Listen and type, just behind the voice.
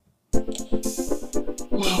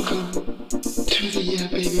Welcome to the Yeah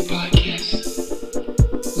Baby podcast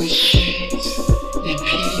with Shades and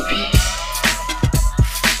Petey Pete.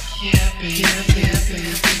 Yeah baby,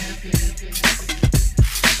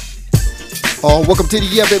 Oh, welcome to the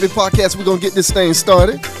Yeah Baby podcast. We're gonna get this thing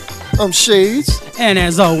started. I'm Shades. And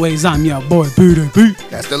as always, I'm your boy Petey Pete.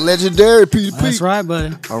 That's the legendary Petey Pete. That's right,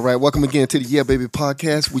 buddy. All right, welcome again to the Yeah Baby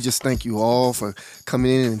podcast. We just thank you all for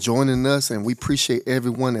coming in and joining us, and we appreciate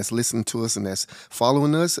everyone that's listening to us and that's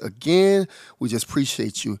following us. Again, we just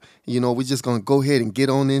appreciate you. You know, we're just gonna go ahead and get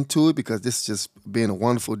on into it because this has just been a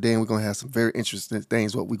wonderful day, and we're gonna have some very interesting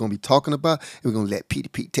things what we're gonna be talking about, and we're gonna let Petey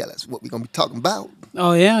Pete tell us what we're gonna be talking about.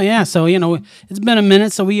 Oh yeah. So it's been a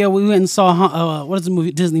minute. So we went and saw what is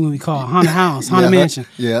the Disney movie called? Haunted House, Haunted Mansion.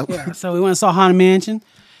 Yeah. So we went and saw Haunted Mansion,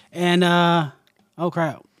 and oh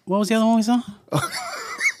crap, what was the other one we saw?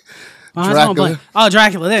 Dracula. Oh,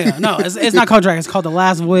 Dracula. There you go. No, it's not called Dracula. It's called The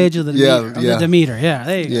Last Voyage of the Demeter. Yeah. The Demeter. Yeah.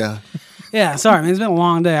 There you go. Yeah. Yeah. Sorry, man. It's been a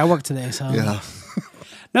long day. I worked today, so Yeah.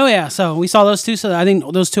 No, yeah. So we saw those two. So I think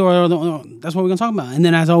those two are that's what we're gonna talk about. And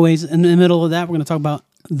then, as always, in the middle of that, we're gonna talk about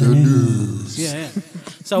the news. Yeah.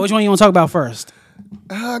 So which one you want to talk about first?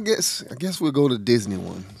 I guess we'll go to Disney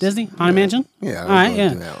one. Disney Haunted Mansion. Yeah. All right. Do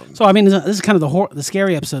Yeah. that one. So I mean, this is kind of the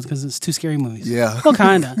scary episodes because it's two scary movies. Yeah. Well,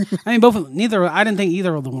 kinda. I mean, I didn't think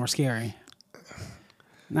either of them were scary.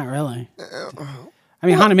 Not really. I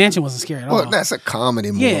mean, Haunted Mansion wasn't scary at all. Well, that's a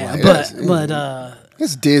comedy movie. Yeah, Like, but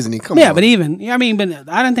it's Disney. Come yeah, on. but I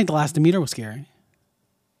didn't think The Last Demeter was scary.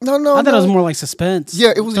 No. I thought it was more like suspense.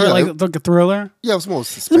 Yeah, it was like a thriller. Yeah, it was more It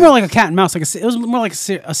suspense. was more like a cat and mouse. It was more like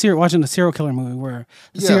watching a serial killer movie where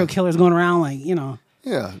the serial killer's going around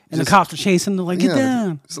Yeah, and the cops are chasing them, get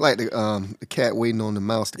down. It's like the cat waiting on the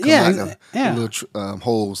mouse to come Yeah, out the little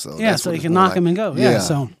hole. So Yeah, that's so what you it's can more knock like. him and go.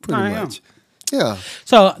 So pretty much. Yeah,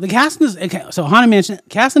 So the casting so Haunted Mansion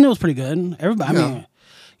casting it was pretty good. Everybody, I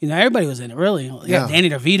mean, everybody was in it really. You got Danny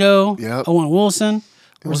DeVito, Yep. Owen Wilson,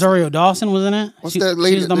 Rosario Dawson was in it. What's that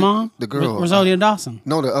lady? She was the mom, the girl, Rosario Dawson.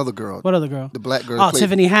 No, the other girl. What other girl? The black girl. Oh,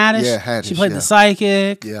 Tiffany Haddish. Yeah, Haddish. She played the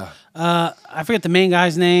psychic. Yeah. I forget the main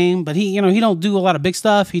guy's name, but he don't do a lot of big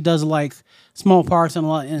stuff. He does like small parts and a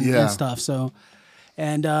lot and stuff. So,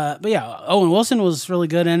 but yeah, Owen Wilson was really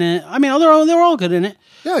good in it. I mean, they were all good in it.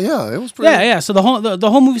 Yeah, it was pretty. Yeah. So the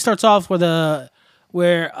whole movie starts off with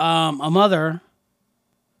where a mother,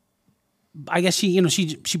 I guess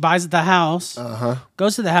she buys at the house,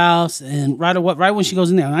 goes to the house, and right when she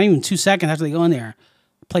goes in there, not even 2 seconds after they go in there,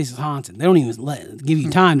 the place is haunted. They don't even give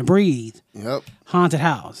you time to breathe. Yep. Haunted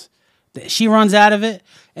house. She runs out of it,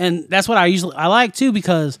 and that's what I like too,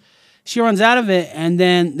 because she runs out of it, and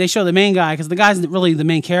then they show the main guy, because the guy's really the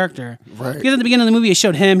main character. Right. Because at the beginning of the movie, it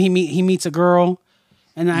showed him. He meets a girl,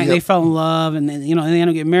 and they fell in love, and then, and they end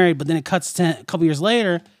up getting married. But then it cuts to a couple years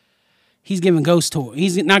later. He's giving ghost tours.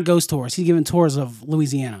 He's not ghost tours. He's giving tours of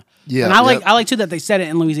Louisiana. Yeah. And I like too that they said it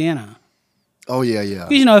in Louisiana. Oh yeah.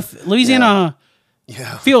 Because if Louisiana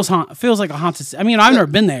feels like a haunted. I mean, I've never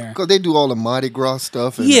been there. Because they do all the Mardi Gras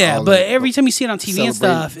stuff. And But every time you see it on TV and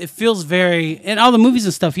stuff, it feels and all the movies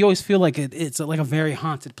and stuff, you always feel like it's like a very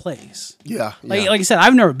haunted place. Yeah. Like I said,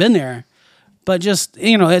 I've never been there, but just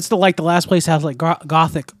it's the last place that has like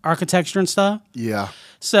Gothic architecture and stuff. Yeah.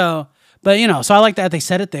 So. But so I like that they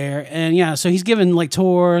said it there, and so he's giving like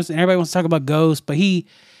tours, and everybody wants to talk about ghosts, but he's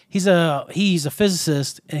a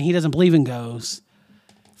physicist, and he doesn't believe in ghosts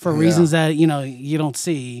for reasons that you don't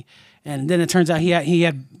see, and then it turns out he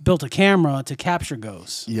had built a camera to capture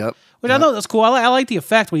ghosts. Yep. Which I thought was cool. I like the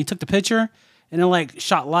effect when he took the picture and then like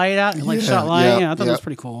shot light out and shot light. Yeah, I thought that was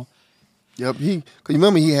pretty cool. Yep, cause you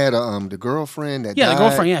remember he had the girlfriend that died. The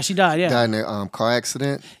girlfriend, she died. Yeah, died in a car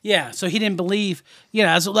accident. Yeah, so he didn't believe.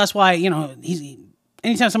 That's why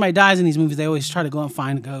anytime somebody dies in these movies, they always try to go and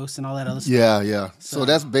find a ghost and all that other stuff. Yeah. So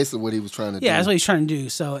that's basically what he was trying to do. Yeah, that's what he's trying to do.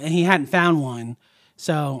 So, and he hadn't found one,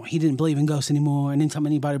 so he didn't believe in ghosts anymore. And anytime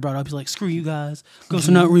anybody brought it up, he's like, "Screw you guys, ghosts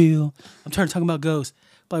are not real. I'm tired of talking about ghosts."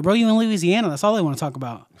 But like, bro, you in Louisiana? That's all they want to talk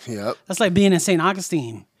about. Yep. That's like being in St.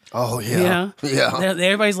 Augustine. Oh yeah. Yeah.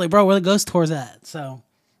 Everybody's like, bro, where the ghost tours at? So.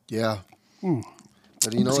 Yeah.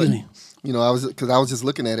 But I was just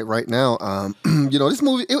looking at it right now. This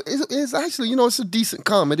movie it's actually it's a decent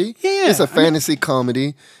comedy. Yeah. It's a fantasy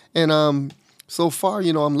comedy, and so far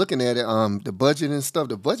I'm looking at it. The budget and stuff.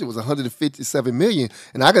 The budget was $157 million,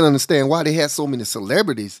 and I can understand why they had so many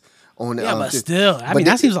celebrities on Yeah, but just- still, I but mean,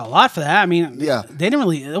 that seems a lot for that. I mean, Yeah. they didn't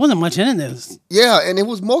really. There wasn't much in this. Yeah, and it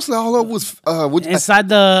was mostly all of it was Inside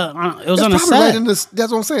the, it was it's on the probably set. right in this.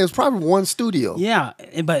 That's what I'm saying. It's probably one studio. Yeah,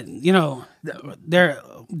 but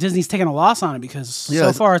Disney's taking a loss on it because so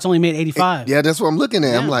Yeah. far it's only made 85. Yeah, that's what I'm looking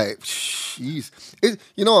at. I'm Yeah. like, jeez.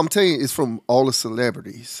 I'm telling you, it's from all the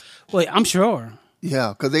celebrities. Well, I'm sure.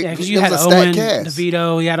 Yeah, because You had Owen,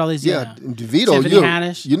 DeVito, you had all these. Yeah, Yeah, and DeVito, Tiffany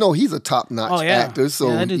Haddish. he's a top-notch Oh, yeah. actor, so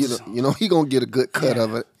Yeah, that dude's- he gonna get a good cut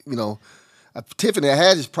of it. Tiffany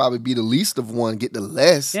Haddish probably be the least of one, get the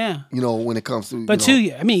less. Yeah. When it comes to. But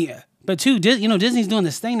Disney's doing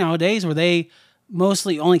this thing nowadays where they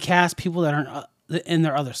mostly only cast people that aren't in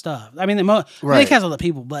their other stuff. I mean, they Right. cast other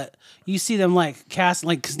people, but you see them like cast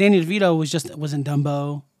because Danny DeVito was in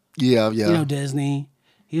Dumbo. Yeah. Disney.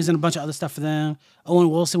 He was in a bunch of other stuff for them. Owen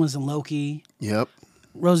Wilson was in Loki. Yep.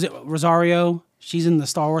 Rosario, she's in the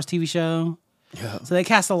Star Wars TV show. Yeah. So they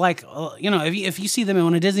cast if you see them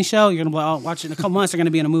on a Disney show, you're gonna be like, oh, watch it in a couple months. They're gonna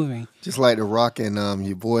be in a movie. Just like The Rock and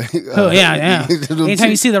your boy. Yeah.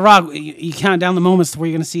 Anytime you see The Rock, you count down the moments to where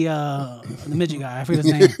you're gonna see the midget guy. I forget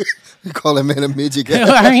his name. You call that man a midget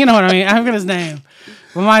guy. You know what I mean? I forget his name.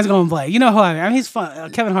 My mind's going blank. You know who I mean? He's fun.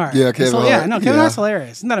 Kevin Hart. Yeah, Kevin Hart. Yeah, no, Kevin Yeah. Hart's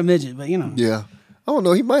hilarious. He's not a midget, but Yeah. I don't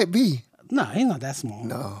know. He might be. No, he's not that small.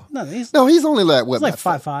 No. He's He's only like what? he's like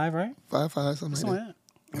about 5'5", right? 5'5", something Something like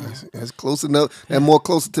like that. that. That's close enough. And more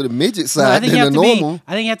closer to the midget No, side than the normal.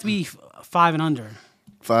 I think you have to be 5 and under.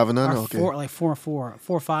 5 and under. Or Okay. 4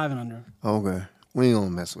 or 5 and under. Okay. We ain't gonna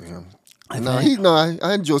mess with him. think.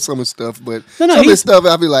 I enjoy some of his stuff, but No, some of his he's- stuff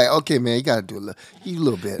I'll be like, okay, man, you gotta do a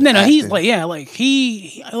little bit. No, he's acting.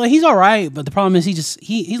 he's all right, but the problem is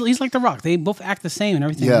he's like The Rock. They both act the same and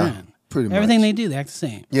everything. Yeah, they're in. pretty much. Everything they do, they act the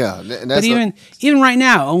same. Yeah, and that's But even right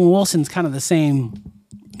now, Owen Wilson's kind of the same,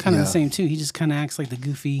 Yeah. too. He just kind of acts like the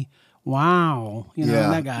goofy,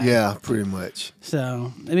 that guy. Yeah, pretty much.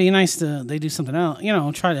 So it'd be nice they do something else,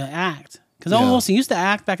 try to act. Because Owen Yeah. Wilson used to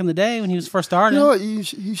act back in the day when he was first starting. You know what?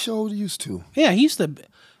 He showed used to. Yeah, he used to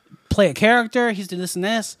play a character. He used to do this and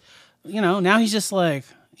this. Now he's just like,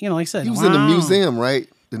 like I said. He was in the wow. museum, right?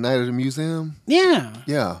 The night of the museum. Yeah. Yeah.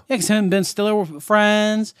 Yeah, because him and Ben Stiller were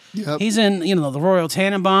friends. Yep. He's in, the Royal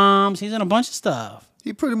Tenenbaums. He's in a bunch of stuff.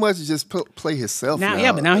 He pretty much just play himself now.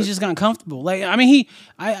 Yeah, but now he's just gotten comfortable. Like, I mean,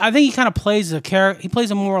 I think he kind of plays a character. He plays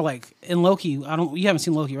a more like in Loki. You haven't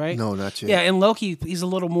seen Loki, right? No, not yet. Yeah, in Loki, he's a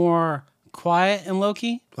little more quiet in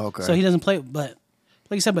Loki. Okay. So he doesn't play, but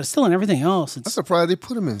like you said, but still in everything else. I'm surprised they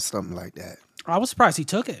put him in something like that. I was surprised he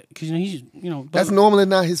took it because he's But, That's normally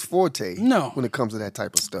not his forte. No. When it comes to that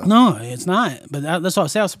type of stuff. No, it's not. But that's what I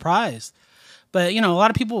say. I was surprised. But a lot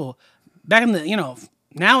of people back in the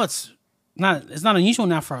now it's not unusual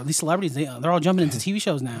now for these celebrities. They're all jumping into TV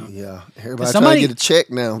shows now. Yeah, everybody somebody- trying to get a check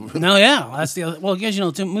now. No, yeah, that's the other. Well,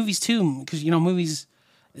 because movies too, because movies,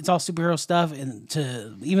 it's all superhero stuff, and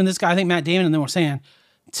to even this guy, I think Matt Damon and them were saying,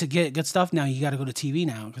 to get good stuff now, you got to go to TV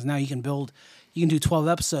now because now you can do 12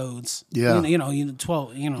 episodes. Yeah.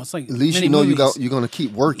 12. It's like At least many you know movies. you're gonna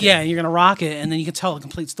keep working. Yeah, you're gonna rock it, and then you can tell a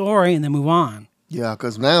complete story, and then move on. Yeah,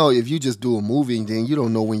 because now if you just do a movie, then you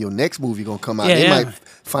don't know when your next movie gonna come out. Yeah, they yeah. might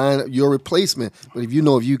find your replacement, but if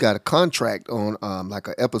you got a contract on like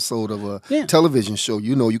an episode of a Yeah. television show,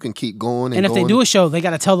 you can keep going. And if going. they do a show, they got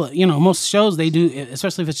to tell most shows they do,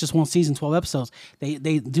 especially if it's just one season, 12 episodes,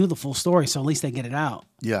 they do the full story, so at least they get it out.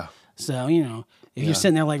 Yeah. So, if you're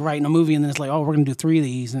sitting there like writing a movie and then it's like, oh, we're going to do 3 of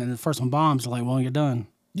these, and then the first one bombs, like, well, you're done.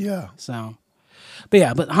 Yeah. So,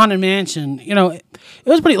 but Haunted Mansion, it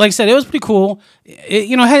was pretty, like I said, it was pretty cool. It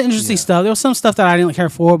had interesting stuff. There was some stuff that I didn't care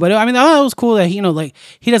for, but I thought it was cool that,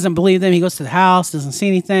 he doesn't believe them. He goes to the house, doesn't see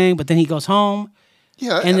anything, but then he goes home.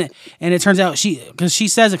 Yeah. And it turns out because she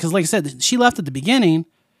says it, because like I said, she left at the beginning,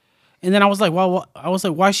 and then I was like, well,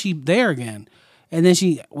 why is she there again? And then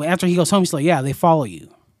after he goes home, she's like, yeah, they follow you.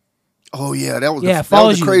 Oh yeah, that was Yeah, that follows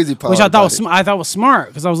was the you, crazy part. which I thought about I thought was smart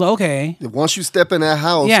because I was like, okay, it. Once you step in that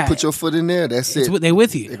house, Yeah. put your foot in there. That's it. they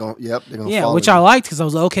with you. They're gonna Yeah, follow which you. I liked because I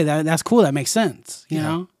was like, okay, that's cool. That makes sense. You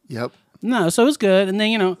know. Yep. No, so it was good. And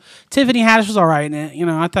then, Tiffany Haddish was all right.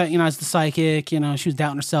 And, I thought, as the psychic, she was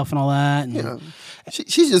doubting herself and all that. And, Yeah.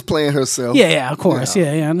 She's just playing herself. yeah, of course.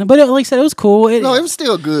 Yeah. But like I said, it was cool. No, it was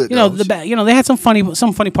still good. though. They had some funny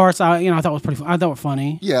parts I thought were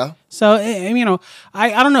funny. Yeah. So,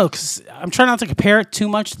 I don't know, because I'm trying not to compare it too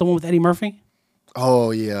much to the one with Eddie Murphy.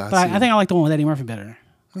 Oh yeah. But I think I like the one with Eddie Murphy better.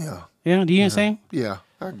 Yeah. Yeah, do you the same? Yeah,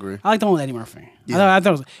 I agree. I like the one with Eddie Murphy. Yeah. I thought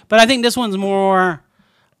it was, but I think this one's more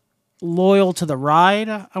loyal to the ride.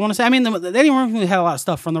 I want to say. I mean, the Eddie Murphy had a lot of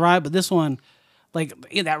stuff from the ride, but this one, like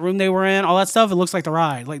in that room they were in, all that stuff. It looks like the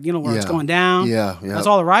ride, like where it's going down. Yeah. That's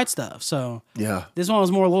all the ride stuff. So Yeah. this one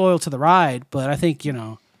was more loyal to the ride, but I think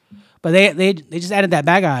but they just added that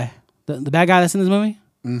bad guy, the bad guy that's in this movie.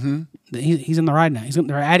 Mm-hmm. He's in the ride now.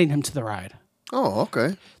 They're adding him to the ride. Oh,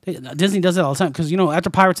 okay. Disney does it all the time because after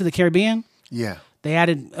Pirates of the Caribbean, Yeah. they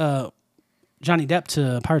added Johnny Depp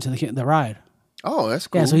to Pirates of the ride. Oh, that's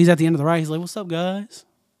cool. Yeah, so he's at the end of the ride. He's like, "What's up, guys?"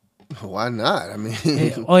 Why not? I mean,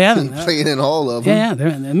 Oh yeah, he playing in all of them. Yeah, they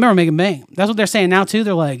remember making bank. That's what they're saying now too.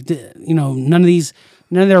 They're like, none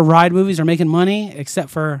of their ride movies are making money except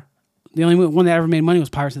for the only one that ever made money was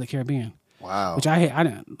Pirates of the Caribbean. Wow. Which I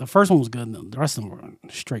didn't. The first one was good. The rest of them were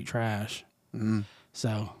straight trash.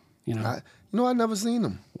 So I never seen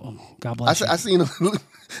them. well, God bless you. I seen.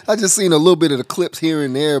 I just seen a little bit of the clips here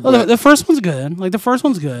and there. Well, But the first one's good. Like the first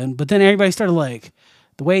one's good, but then everybody started like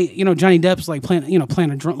the way Johnny Depp's like playing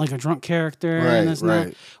a drunk character and this and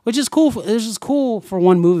that, which is cool. It's just cool for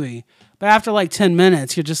one movie, but after like 10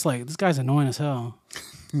 minutes, you're just like, this guy's annoying as hell.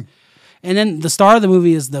 And then the star of the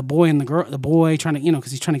movie is the boy and the girl. The boy trying to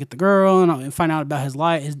because he's trying to get the girl and find out about his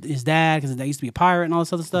life, his dad, because his dad used to be a pirate and all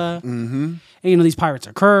this other stuff. Mm-hmm. And these pirates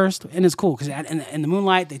are cursed, and it's cool because in the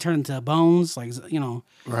moonlight they turn into bones, like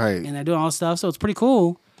right. and they're doing all this stuff, so it's pretty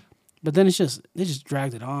cool. But then they just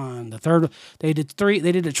dragged it on. The third, they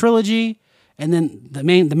did a trilogy, and then the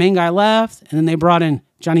main guy left, and then they brought in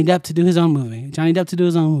Johnny Depp to do his own movie. Johnny Depp,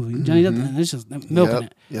 Johnny Depp, and it's just milking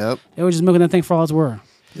it. Yep. They were just milking that thing for all it's worth.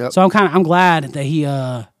 Yep. So I'm glad that he,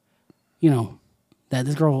 that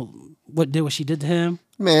this girl did what she did to him.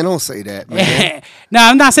 Man, don't say that, man.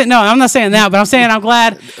 I'm not saying that, but I'm saying I'm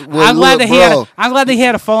glad. Well, I'm glad look, that he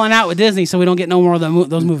had a falling out with Disney, so we don't get no more of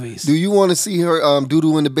those movies. Do you want to see her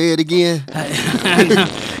doo-doo in the bed again?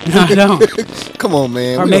 No, I don't. Come on,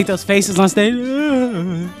 man. Or make those faces on stage.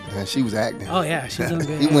 Man, she was acting. Oh yeah, she's doing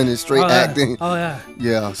good. He went in straight acting. Oh yeah.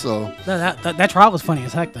 Yeah. So. That trial was funny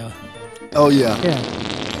as heck though. Oh yeah.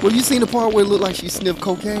 Yeah. Well, you seen the part where it looked like she sniffed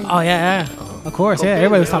cocaine? Oh yeah. Of course, yeah.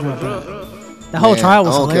 Everybody was talking about that. The whole trial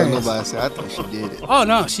was hilarious. I don't care nobody say. I think she did it. Oh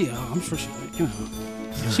no, I'm sure she.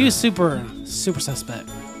 She was super suspect.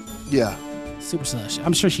 Yeah. Super sus.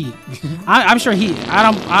 I'm sure she. I'm sure he. I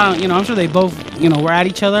don't. I'm sure they both. Were at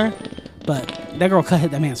each other, but that girl hit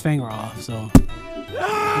that man's finger off. So.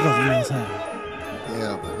 That girl's evil as heck.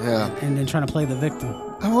 Yeah. And then trying to play the victim.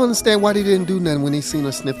 I don't understand why they didn't do nothing when they seen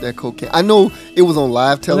her sniff that cocaine. I know it was on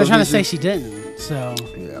live television. They're trying to say she didn't. So.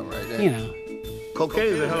 Yeah, right there.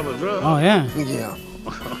 Cocaine is a hell of a drug. Oh yeah. Yeah.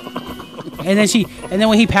 and then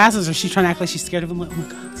when he passes her, she's trying to act like she's scared of him. Like, oh my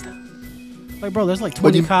God, stop. Like, bro, there's like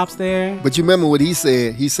 20 cops there. But you remember what he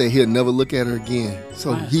said? He said he'll never look at her again.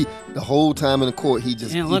 So the whole time in the court, he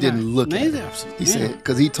didn't look at her. He said,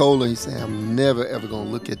 because he told her, he said, I'm never ever gonna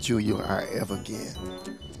look at you or your eye ever again.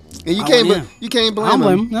 And you can't blame I don't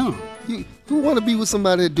blame him. him. No. Who want to be with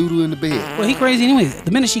somebody that doo-doo in the bed? Well, he crazy anyway.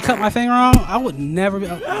 The minute she cut my finger off, I would never be.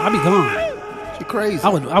 I'd be gone. She crazy. I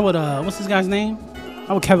would. What's this guy's name?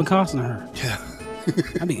 I would Kevin Costner her. Yeah.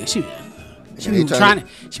 I'd be. She be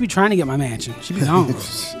trying to get my mansion. She be gone.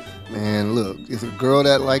 Man, look, it's a girl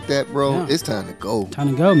that like that, bro. It's time to go. Time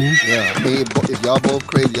to go, man. Yeah, I mean, if y'all both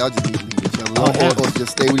crazy, y'all just need to leave each other, or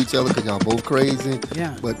just stay with each other because y'all both crazy.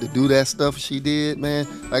 Yeah. But to do that stuff she did, man,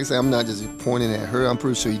 like I said, I'm not just pointing at her. I'm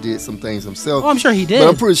pretty sure he did some things himself. Oh, I'm sure he did. But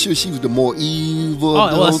I'm pretty sure she was the more evil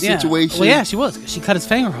of the whole situation. Well, yeah, she was. She cut his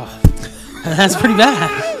finger off. That's pretty bad.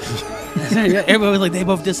 Everybody was like, they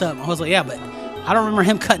both diss up. I was like, yeah, but I don't remember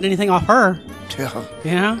him cutting anything off her. Yeah.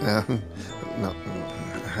 Yeah. No,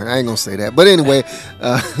 I ain't gonna say that. But anyway,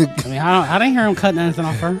 I mean, I didn't hear him cutting anything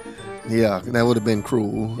off her. Yeah, that would have been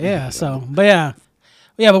cruel. Yeah. So, but I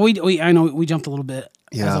know we jumped a little bit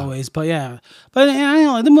as always. But like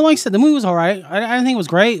I said, the movie was all right. I didn't think it was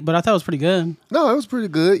great, but I thought it was pretty good. No, it was pretty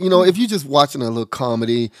good. If you're just watching a little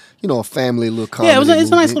comedy, a family little comedy. Yeah,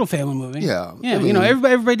 it's a nice little family movie. Yeah. Yeah. I mean,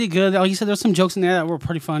 everybody did good. Like you said, there's some jokes in there that were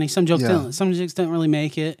pretty funny. Some jokes didn't really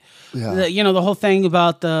make it. Yeah. The whole thing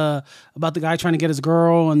about the guy trying to get his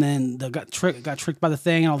girl and then got tricked by the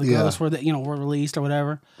thing and all the ghosts were released or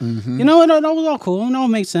whatever. Mm-hmm. It was all cool. It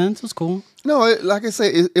made sense. It was cool. No, like I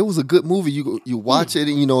say, it was a good movie. You watch it,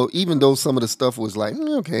 and even though some of the stuff was like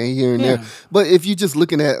okay here and there, but if you're just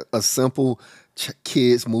looking at a simple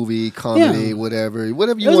kids movie, comedy, whatever you want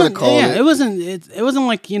to call it, it wasn't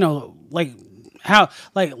like how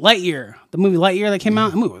Lightyear, the movie Lightyear that came out,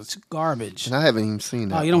 the movie was garbage. And I haven't even seen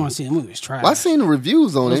that. Oh, you don't want to see the movie? It's trash. Well, I seen the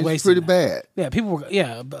reviews on it. It's pretty bad. Yeah, people were.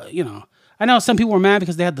 Yeah, but I know some people were mad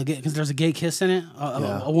because because there's a gay kiss in it,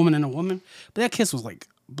 a woman and a woman, but that kiss was like.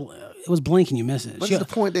 It was blink and you miss it. What's the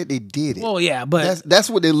point that they did it? Well, yeah, but that's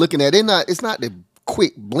what they're looking at. It's not the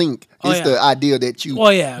quick blink. Oh, It's yeah. the idea that you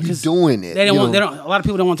you doing it. They don't you want. know? They don't. A lot of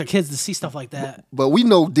people don't want their kids to see stuff like that. But we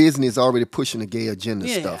know Disney is already pushing the gay agenda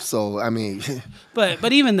Yeah. stuff. So I mean, But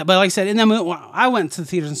like I said, in that movie, I went to the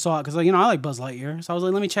theaters and saw it because I like Buzz Lightyear, so I was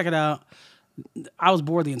like, let me check it out. I was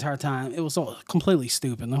bored the entire time. It was so completely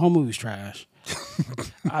stupid. The whole movie's trash.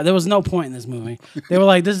 There was no point in this movie. They were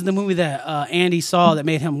like, this is the movie that Andy saw that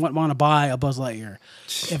made him want to buy a Buzz Lightyear.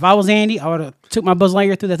 If I was Andy, I would have took my Buzz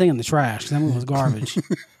Lightyear through that thing in the trash. That movie was garbage.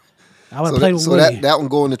 I would have played with Woody. that one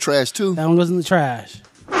go in the trash too. That one goes in the trash.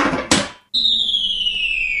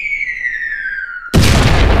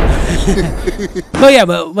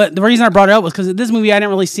 but the reason I brought it up was because this movie I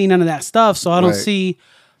didn't really see none of that stuff, so I don't see.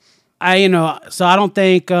 So I don't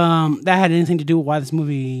think that had anything to do with why this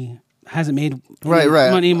movie hasn't made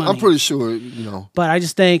money. I'm pretty sure, But I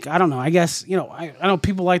just think, I don't know. I guess, I know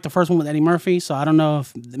people like the first one with Eddie Murphy, so I don't know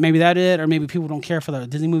if maybe that did, or maybe people don't care for the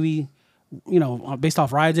Disney movie, based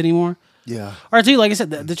off rides anymore. Yeah. Or too, like I said,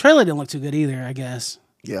 the trailer didn't look too good either, I guess.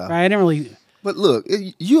 Yeah. Right? I didn't really. But look,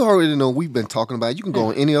 you already know we've been talking about it. You can go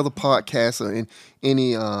on any other podcast or in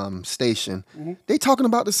any station. Mm-hmm. They talking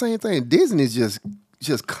about the same thing. Disney's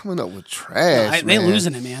just coming up with trash. They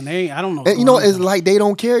losing it, man. I don't know. And it's like they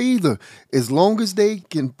don't care either. As long as they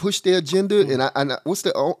can push their agenda. Mm-hmm. And what's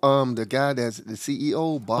the guy that's the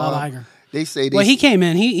CEO, Bob Iger. They say he came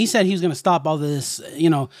in. He said he was going to stop all this.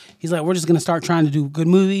 He's like, we're just going to start trying to do good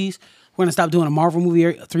movies. We're going to stop doing a Marvel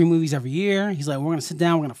movie, 3 movies every year. He's like, we're going to sit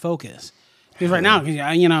down. We're going to focus. Because right now,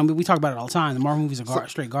 we talk about it all the time. The Marvel movies are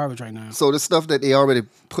straight garbage right now. So the stuff that they already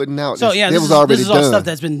putting out, this is all stuff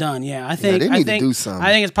that's been done. Yeah, I think they need to do something.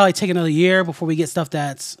 I think it's probably take another year before we get stuff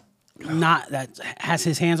that has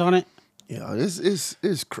his hands on it. Yeah, it's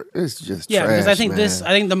just trash, because I think man. I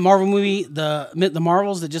think the Marvel movie, the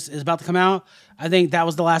Marvels that just is about to come out. I think that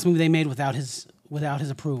was the last movie they made without his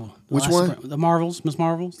approval. Which one? The Marvels, Miss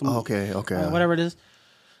Marvels. Okay. Whatever it is.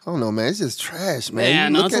 I don't know, man. It's just trash,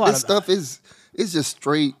 man. Yeah, look at this stuff. It's just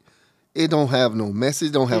straight. It don't have no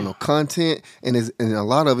message. Don't have no content, and a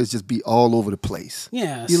lot of it just be all over the place.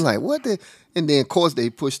 Yeah, you're like, what the? And then of course they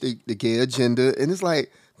push the gay agenda, and it's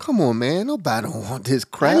like, come on, man. Nobody don't want this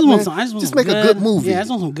crap. I just make a good movie. Yeah, I just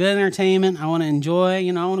want some good entertainment. I want to enjoy.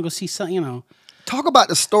 I want to go see something. Talk about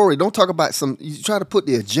the story. Don't talk about you try to put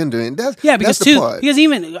the agenda in. Because that's the part. Because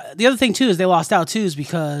even the other thing too is they lost out too is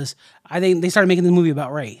because I think they started making the movie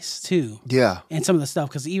about race too. Yeah, and some of the stuff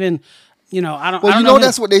because even I don't. Well, I don't know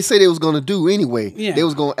that's what they say they was going to do anyway. Yeah. They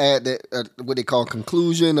was going to add that what they call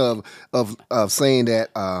conclusion of saying that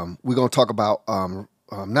we're going to talk about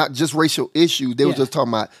not just racial issues. They were just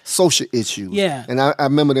talking about social issues. Yeah. And I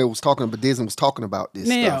remember Disney was talking about this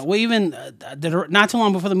stuff. Yeah. Well, even not too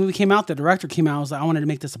long before the movie came out, the director came out and was like, I wanted to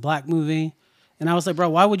make this a black movie. And I was like, bro,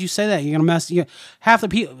 why would you say that? You're going to mess. Half the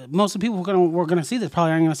people, most of the people who are going to see this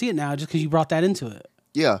probably aren't going to see it now just because you brought that into it.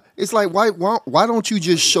 Yeah. It's like, why don't you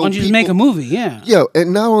just show people? Why don't you just make a movie? Yeah. Yeah.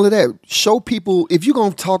 And not only that, show people, if you're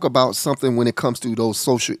going to talk about something when it comes to those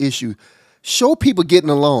social issues, show people getting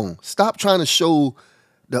along. Stop trying to show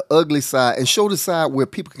the ugly side and show the side where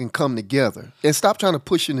people can come together, and stop trying to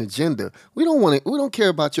push an agenda. We don't care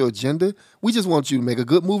about your agenda. We just want you to make a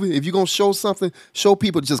good movie. If you're going to show something, show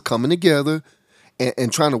people just coming together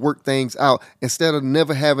and trying to work things out instead of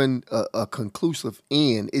never having a conclusive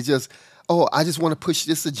end. It's just, I just want to push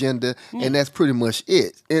this agenda, and that's pretty much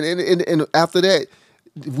it. And after that,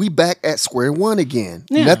 we back at square one again.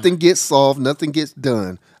 Yeah. Nothing gets solved. Nothing gets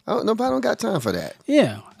done. Nobody don't got time for that.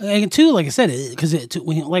 Yeah, and too, like I said, because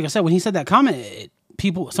when he said that comment,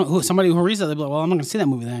 somebody who reads that, they'll be like, "Well, I'm not going to see that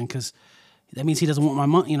movie then," because that means he doesn't want my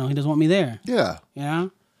money. He doesn't want me there. Yeah. Yeah.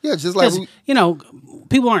 Yeah, just like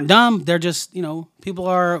people aren't dumb. They're just people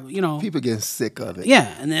are people getting sick of it.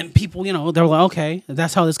 Yeah, and then people they're like, okay, if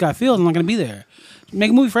that's how this guy feels, I'm not going to be there. Make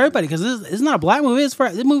a movie for everybody because it's not a black movie. It's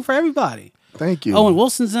a movie for everybody. Thank you. Owen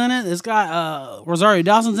Wilson's in it. It's got Rosario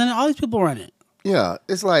Dawson's in it. All these people are in it. Yeah,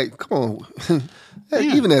 it's like, come on.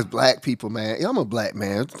 Even as black people, man, I'm a black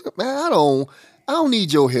man. Man, I don't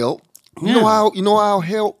need your help. You know how I'll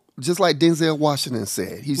help? Just like Denzel Washington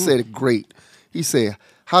said. He said it great. He said,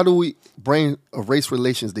 how do we bring race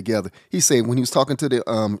relations together? He said, when he was talking to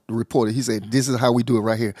the reporter, he said, this is how we do it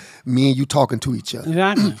right here. Me and you talking to each other.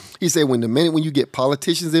 Exactly. He said, when you get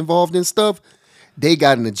politicians involved in stuff, they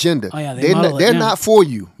got an agenda. Oh, yeah, they're not for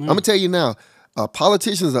you. I'm going to tell you now,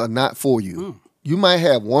 politicians are not for you. You might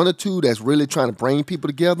have one or two that's really trying to bring people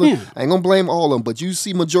together. Yeah. I ain't going to blame all of them, but you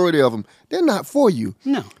see majority of them, they're not for you.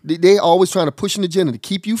 No. They always trying to push an agenda to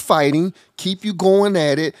keep you fighting, keep you going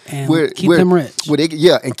at it. And keep them rich. Where they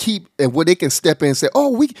can step in and say, oh,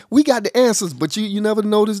 we got the answers, but you never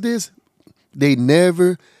notice this? They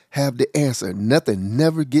never have the answer. Nothing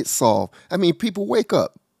never gets solved. I mean, people wake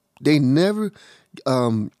up. They never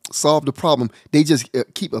solve the problem. They just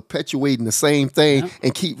keep perpetuating the same thing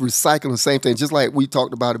and keep recycling the same thing. Just like we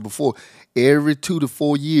talked about it before. Every 2 to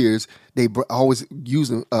 4 years, they always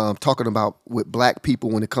using talking about with black people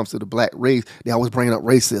when it comes to the black race. They always bring up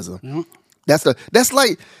racism. Mm-hmm. That's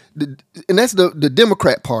the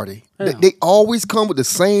Democrat Party. Yeah. They always come with the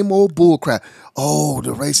same old bullcrap. Oh,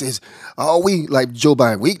 the racists. Oh, we like Joe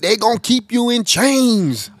Biden. They gonna keep you in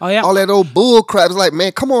chains. Oh yeah, all that old bullcrap. It's like,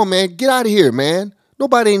 man, come on, man, get out of here, man.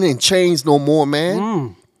 Nobody ain't in chains no more,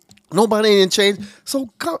 man. Nobody ain't in chains. So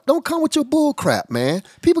don't come with your bullcrap, man.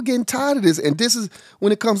 People getting tired of this, and this is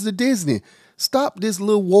when it comes to Disney. Stop this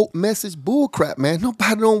little woke message bullcrap, man.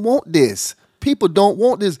 Nobody don't want this. People don't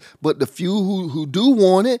want this, but the few who do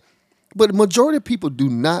want it, but the majority of people do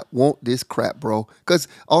not want this crap, bro. Because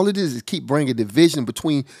all it is keep bringing division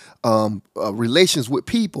between relations with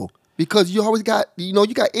people. Because you always got,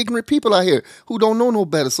 you got ignorant people out here who don't know no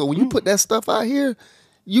better. So when you put that stuff out here,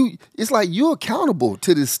 it's like you're accountable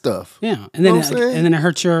to this stuff. Yeah, and then it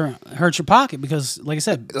hurts your pocket because, like I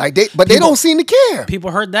said, they don't seem to care.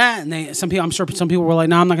 People heard that, and I'm sure some people were like,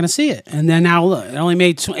 "No, I'm not going to see it." And then now look, it only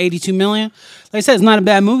made $82 million. Like I said, it's not a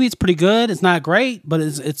bad movie. It's pretty good. It's not great, but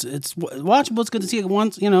it's watchable. It's good to see it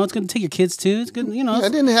once. It's going to take your kids too. It's good. I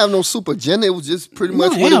didn't have no super agenda. It was just pretty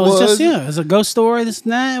much what it was. It's a ghost story. This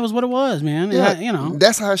and that. It was what it was, man. Yeah,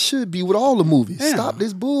 that's how it should be with all the movies. Yeah. Stop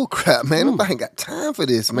this bull crap, man. Nobody ain't got time for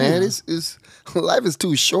this, man. It's life is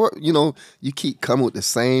too short. You keep coming with the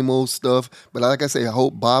same old stuff. But like I say, I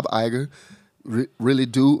hope Bob Iger really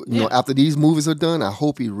do. After these movies are done, I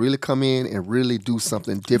hope he really come in and really do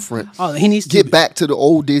something different. Oh, he needs to get back to the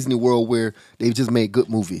old Disney world where they just made good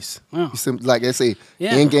movies. Oh. Like I say,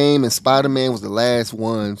 Endgame and Spider-Man was the last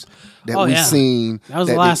ones that we've seen. That was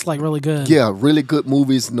the last really good. Yeah, really good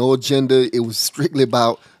movies. No agenda. It was strictly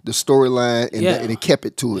about the storyline, and they kept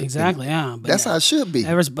it to it. Exactly, But that's how it should be.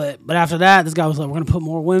 But after that, this guy was like, "We're gonna put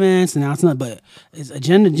more women." So now it's not, but it's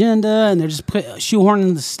agenda, and they're just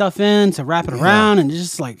shoehorning the stuff in to wrap it around, and it's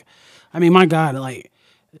just like, I mean, my God,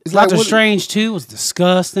 it's Doctor Strange 2 was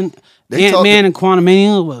disgusting. Ant-Man and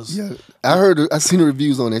Quantumania was. Yeah, I seen the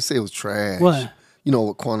reviews on it. They say it was trash. What? With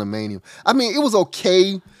Quantumania. I mean, it was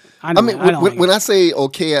okay. When I say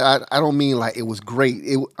okay, I don't mean like it was great.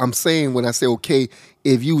 I'm saying when I say okay,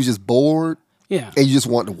 if you was just bored, and you just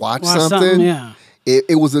want to watch something,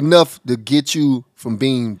 it was enough to get you from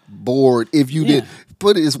being bored. If you did,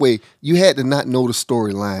 put it this way, you had to not know the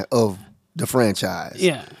storyline of the franchise.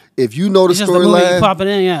 Yeah. If you know the storyline, pop it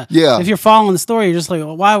in, yeah. If you're following the story, you're just like,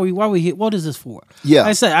 well, why are we? What is this for? Yeah. Like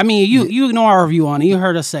I said, I mean, you know our review on it. You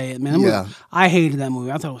heard us say it, man. I hated that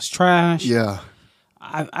movie. I thought it was trash. Yeah.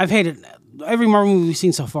 I've hated every Marvel movie we've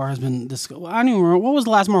seen so far has been this. I don't even remember what was the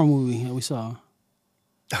last Marvel movie that we saw.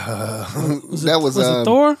 Was it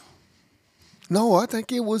Thor? No, I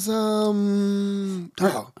think it was something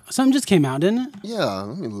just came out, didn't it? Yeah,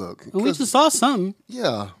 let me look. We just saw something.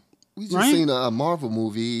 Yeah, we just seen a Marvel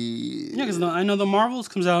movie. Yeah, because I know the Marvels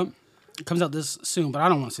comes out this soon, but I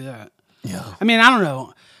don't want to see that. Yeah, I mean, I don't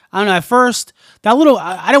know. At first, I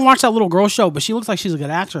didn't watch that little girl show, but she looks like she's a good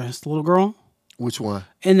actress. The little girl. Which one?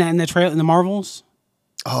 In the trailer in the Marvels.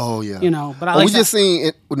 Oh yeah. But I like we just seen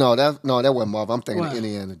it. No, that wasn't Marvel. I'm thinking of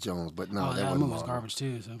Indiana Jones, but no, that wasn't movie was garbage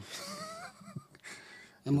too. So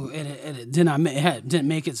that movie it didn't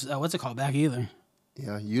make its what's it called back either.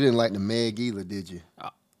 Yeah, you didn't like the Meg either, did you?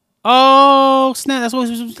 Oh snap! That's what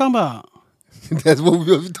we were talking about. That's what we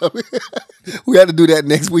were talking about. We had to do that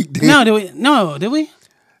next week. Then. No, did we?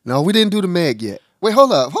 No, we didn't do the Meg yet. Wait,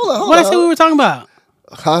 hold up. What I said we were talking about?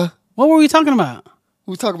 Huh? What were we talking about?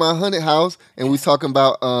 We were talking about Haunted House, and we were talking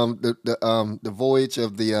about the voyage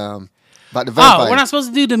of the about the vampire. Oh, we're not supposed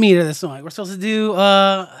to do Demeter this week. We're supposed to do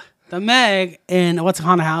the Meg and what's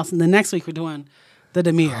Haunted House, and the next week we're doing the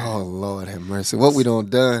Demeter. Oh Lord have mercy! What we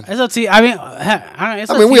done? It's up to you. I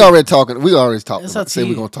mean, we already talked about it. Say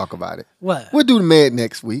we're gonna talk about it. What? We'll do the Meg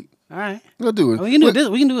next week. All right. We'll do it. We can do this.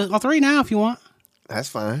 We can do it all three now if you want. That's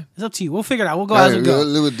fine. It's up to you. We'll figure it out. We'll go as we go.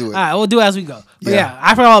 We'll do it. All right, we'll do it as we go. But yeah,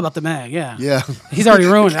 I forgot all about the Meg. Yeah. Yeah. He's already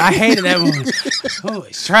ruined it. I hated that movie. Oh,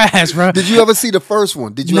 it's trash, bro. Did you ever see the first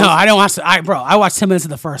one? Did you? No, I don't watch it. I watched 10 minutes of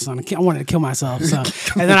the first one. I wanted to kill myself. So,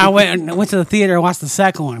 and then I went to the theater and watched the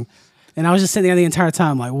second one. And I was just sitting there the entire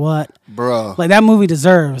time like, what? Bro. Like, that movie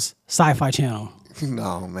deserves Sci-Fi Channel.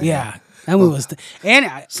 No, man. Yeah. That movie was...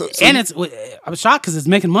 I was shocked because it's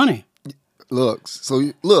making money. Look.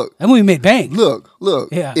 That movie made bank. Look.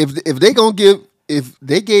 Yeah. If they gonna give if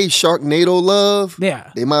they gave Sharknado love,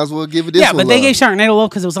 they might as well give it this one. Yeah, but they gave Sharknado love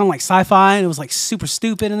because it was on like Sci-Fi and it was like super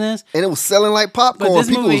stupid in this. And it was selling like popcorn.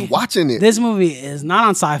 People was watching it. This movie is not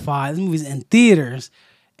on Sci-Fi. This movie's in theaters.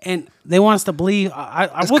 And they want us to believe.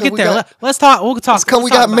 We'll get there. Let's talk. We'll talk. Because we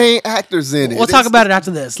got main actors in it. We'll talk about it after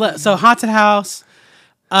this. So Haunted House.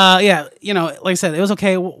 Yeah, like I said, it was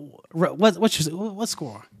okay. What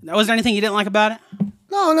score? Was there anything you didn't like about it?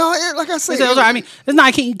 No. Like I said, I mean, it's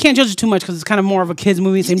not. You can't judge it too much because it's kind of more of a kids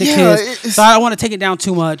movie, aimed at kids. So I don't want to take it down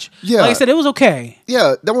too much. Yeah, like I said, it was okay.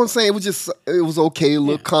 Yeah, that's what I'm saying. It was okay.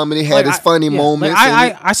 Look, comedy had its funny moments.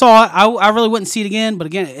 I saw it. I really wouldn't see it again. But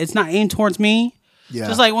again, it's not aimed towards me. Yeah.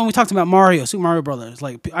 Just like when we talked about Super Mario Brothers.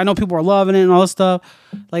 Like I know people are loving it and all this stuff.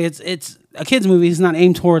 Like it's a kids movie. It's not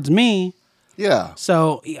aimed towards me. Yeah.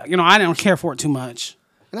 So I don't care for it too much.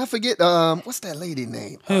 And I forget what's that lady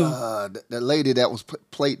name? Who? The lady that was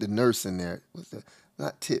played the nurse in there. What's the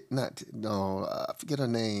I forget her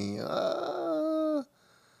name.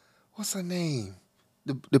 What's her name?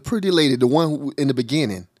 The pretty lady, the one who in the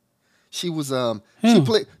beginning. She was she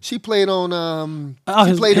played on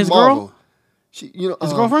she played in Marvel. Girl?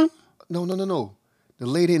 His girlfriend? No. The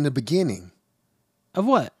lady in the beginning. Of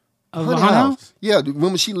what? Of Haunted House? Yeah,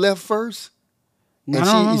 remember she left first?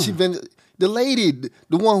 And she been the lady,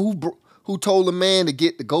 the one who told the man to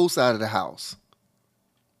get the ghost out of the house.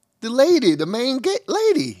 The lady, the main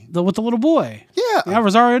lady. With the little boy. Yeah.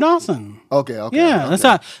 Rosario Dawson. Okay. Yeah, that's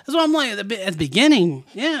what I'm like at the beginning.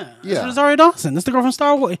 Yeah. That's Rosario Dawson. That's the girl from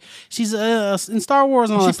Star Wars. She's in Star Wars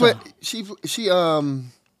and all that stuff.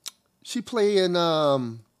 She played in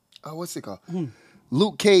what's it called?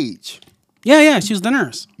 Luke Cage. Yeah, she was the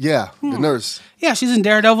nurse. Yeah, the nurse. Yeah, she's in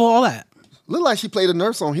Daredevil, all that. Look like she played a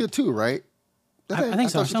nurse on here too, right? I think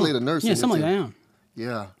so. I thought she played a nurse. Yeah, something like that.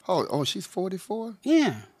 Yeah. Oh, she's 44?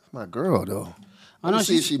 Yeah. My girl though. Let me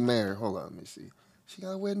see if she's married. Hold on, let me see. She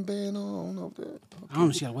got a wedding band on. I don't know if that. Okay. I don't know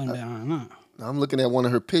if she got a wedding band on or not. I'm looking at one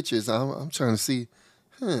of her pictures. I'm trying to see.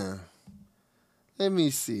 Let me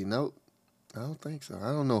see. Nope. I don't think so.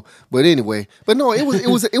 I don't know. But anyway, no, it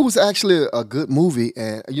was actually a good movie,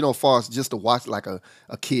 and as far as just to watch like a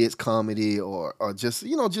kids comedy or just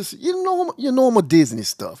your normal Disney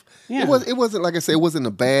stuff. Yeah. It wasn't like I said, it wasn't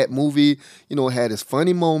a bad movie. It had its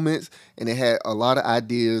funny moments and it had a lot of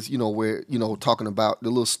ideas, where talking about the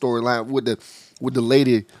little storyline with the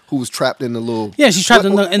lady who was trapped in the little she's trapped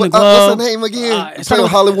in the glove. What's her name again? Playing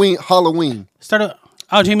Halloween.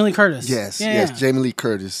 Jamie Lee Curtis. Yes, Jamie Lee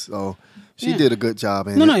Curtis. So she did a good job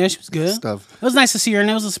in it. No, she was good. Stuff. It was nice to see her, and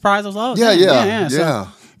it was a surprise. I was like, yeah.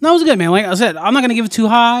 No, it was good, man. Like I said, I'm not gonna give it too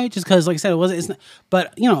high, just because, like I said, it wasn't. It's not,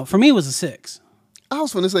 but for me, it was a 6. I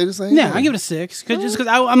was going to say the same. Yeah, I give it a 6, just because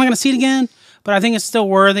I'm not gonna see it again. But I think it's still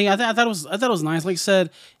worthy. I thought it was nice. Like I said,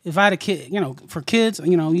 if I had a kid, for kids,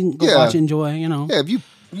 you can go watch it, enjoy. Yeah, if you.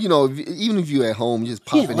 Even if you at home, just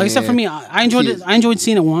pop it in. Like I said, for me, I enjoyed it. I enjoed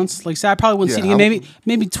seeing it once. Like I said, I probably wouldn't see it again.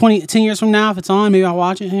 Maybe 10 years from now, if it's on, maybe I'll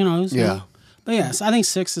watch it. Yeah. But yeah, so I think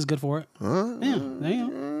 6 is good for it. Yeah, there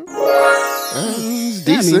you go. It's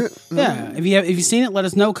decent. If you've seen it, let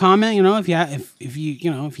us know. Comment. If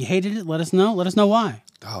you hated it, let us know. Let us know why.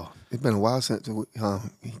 Oh, it's been a while since we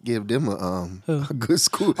gave them a good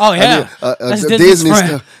score. Oh yeah, that's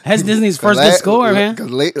Disney's first good score, man.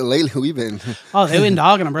 Because lately we've been. Oh, they've been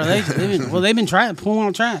dogging them, bro. They've been trying pulling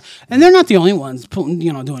on trash, and they're not the only ones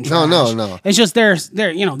doing trash. No. It's just they're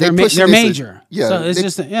major. So it's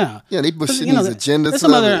just they pushing these agendas. There's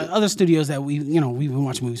some other studios that we've been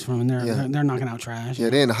watching movies from, and they're knocking out trash.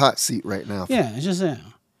 Yeah, they're in the hot seat right now. Yeah, it's just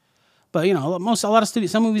But a lot of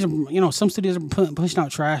studios, some movies are, some studios are pushing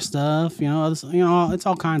out trash stuff. Others, it's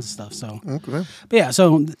all kinds of stuff. So, okay. But yeah,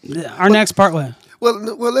 so our next part. What?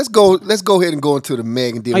 Well, let's go ahead and go into the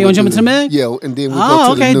Meg, and then you want to jump into Meg? Yeah, and then we'll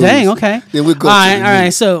go to the news. Dang, okay. Then we'll go. All right.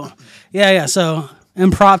 So, So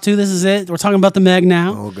impromptu. This is it. We're talking about the Meg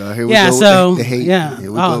now. Oh God, here we go. So the hate. Yeah.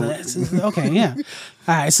 Here we go. Okay. Yeah.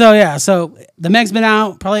 All right. So the Meg's been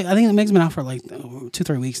out. I think the Meg's been out for like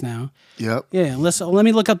 2-3 weeks now. Yep. Yeah. Let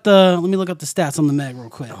me look up the stats on the Meg real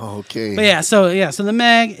quick. Okay. But so the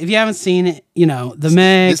Meg. If you haven't seen it, the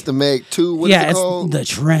Meg. It's the Meg 2. What is it called? It's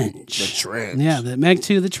the Trench. The Trench. Yeah, the Meg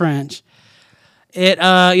 2, the Trench. It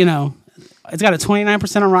it's got a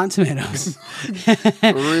 29% on Rotten Tomatoes.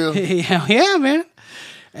 For real? Yeah, man.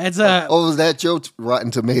 It's is that your Rotten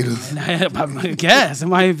Tomatoes? I guess it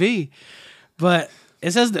might be, but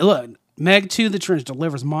it says that, look, Meg 2: The Trench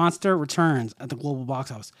delivers monster returns at the global box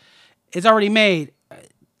office. It's already made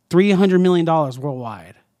 $300 million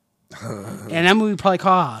worldwide, and that movie probably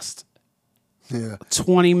cost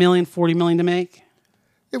 $20 million, $40 million to make.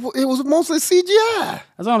 It was mostly CGI.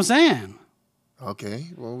 That's what I'm saying. Okay,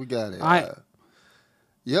 well we got it.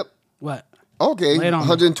 Yep. What? Okay, Lay it on me.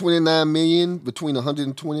 129 million between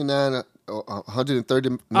 129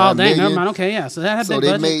 139 Oh, dang, million. never mind. Okay, yeah. So that had So big they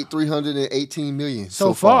budget. made 318 million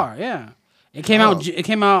so far. Yeah. It came out. It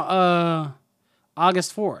came out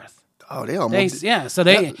August 4th. Oh, they almost Yeah. So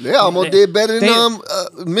they almost did better than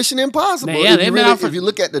Mission Impossible. Yeah, they've been out for, if you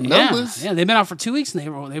look at the numbers. Yeah, they've been out for 2 weeks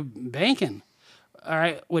and they're banking. All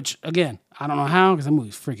right, which again, I don't know how because that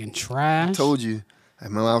movie's freaking trash. I told you. I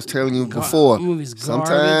remember I was telling you before.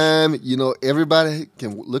 Sometimes, everybody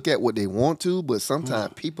can look at what they want to, but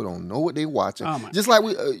sometimes people don't know what they're watching. Just like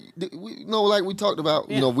we like we talked about,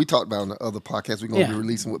 we talked about on the other podcast we're going to be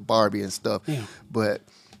releasing with Barbie and stuff. Yeah. But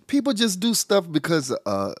people just do stuff because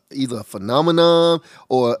either a phenomenon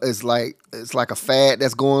or it's like a fad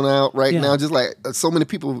that's going out right now. Just like so many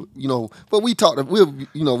people, But we talked. We're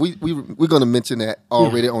going to mention that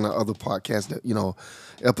already on the other podcast that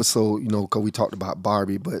episode. Because we talked about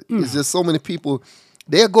Barbie, but it's just so many people.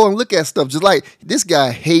 They'll go and look at stuff just like this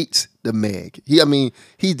guy hates the Meg.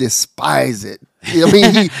 He despises it. He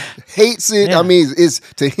hates it. Yeah. It's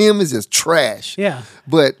to him it's just trash. Yeah.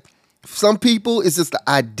 But some people, it's just the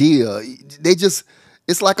idea.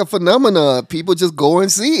 It's like a phenomenon. People just go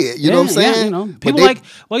and see it. You know what I'm saying? Yeah,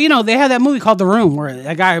 people they had that movie called The Room where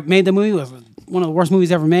that guy made the movie. It was one of the worst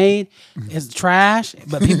movies ever made. It's trash,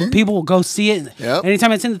 but people will go see it. Yep.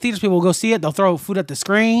 Anytime it's in the theaters, people will go see it. They'll throw food at the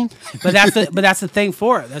screen, but that's the thing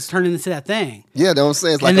for it. That's turning into that thing. Yeah, that's what I'm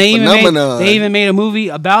saying. It's like a phenomenon. They even made a movie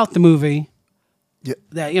about the movie. Yeah.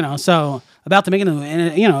 That so about the making of the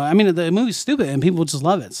movie, and the movie's stupid and people just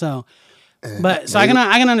love it. So, I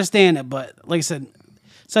can understand it, but like I said,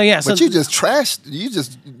 so yeah. But you just trashed.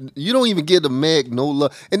 You don't even give the Meg no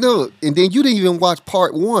love, and then you didn't even watch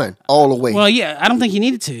part 1 all the way. Well, yeah, I don't think you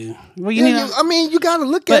needed to. Well, you got to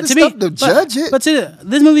look at it to judge it. But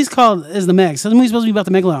this movie's called is the Meg, so the movie's supposed to be about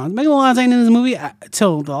the Megalodons. Megalodons ain't in this movie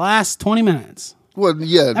till the last 20 minutes. Well,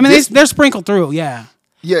 yeah. They're sprinkled through, yeah.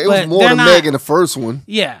 Yeah, it was more than Meg in the first one.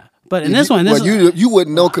 Yeah, but in this one, you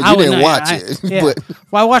wouldn't know because you didn't watch it. Yeah. But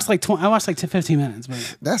I watched like 15 minutes.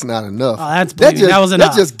 But that's not enough. Oh, that was enough.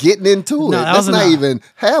 That's just getting into it. That's not enough. even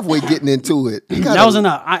halfway getting into it. That was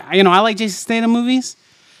enough. I like Jason Statham movies,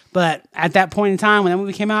 but at that point in time when that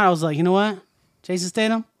movie came out, I was like, you know what, Jason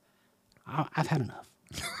Statham, I've had enough.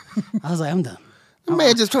 I was like, I'm done. The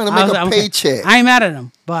man just trying to make a paycheck. Okay. I ain't mad at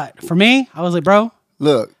him, but for me, I was like, bro.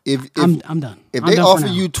 Look, if I'm done. If they offer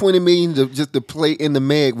you $20 million just to play in the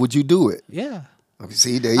Meg, would you do it? Yeah. Okay,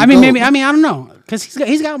 see, there you go. Maybe. I don't know, because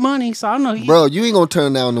he's got money, so I don't know. Bro, you ain't gonna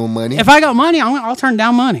turn down no money. If I got money, I'll turn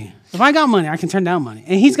down money. If I got money, I can turn down money,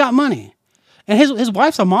 and he's got money, and his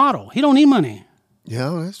wife's a model. He don't need money.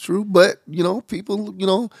 Yeah, that's true. But, people,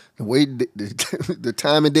 the way the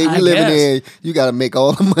time and day we living in, you got to make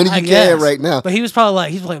all the money you can right now. But he was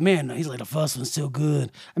probably like, man, the first one's still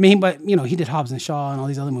good. He did Hobbs and Shaw and all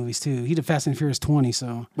these other movies too. He did Fast and Furious 20,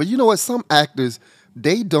 so. But you know what? Some actors,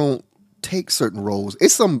 they don't take certain roles.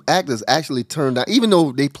 It's some actors actually turn down, even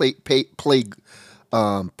though they pay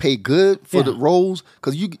good for the roles.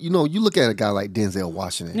 Because, you look at a guy like Denzel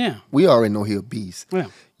Washington. Yeah. We already know he's a beast. Yeah.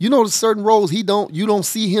 You know the certain roles you don't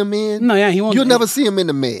see him in. No, yeah, he won't. You'll never see him in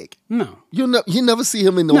the Meg. No, you never see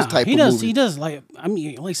him in those type of movies. He does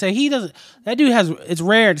he does. That dude has. It's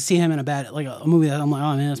rare to see him in a movie that I'm like,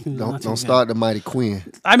 oh man, this movie. Don't start the Mighty Quinn.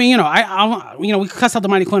 We cuss out the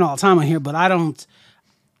Mighty Quinn all the time on here, but I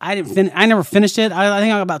never finished it. I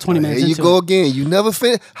think I got about 20 minutes. Here you go again. You never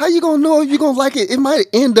finish. How you gonna know if you're gonna like it? It might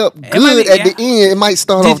end up good at the end. It might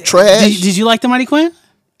start off trash. Did you like the Mighty Quinn?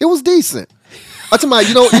 It was decent. I'm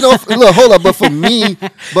talking about, look, hold up. But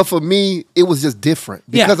for me, it was just different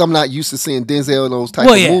because I'm not used to seeing Denzel in those type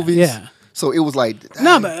of movies. Yeah. So it was like,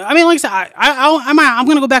 no, but like I said, I'm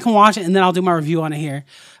gonna go back and watch it, and then I'll do my review on it here.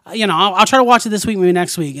 I'll try to watch it this week, maybe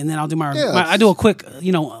next week, and then I'll do I do a quick,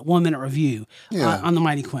 1 minute review on the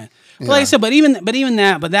Mighty Quinn. But like I said, but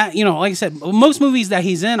that, like I said, most movies that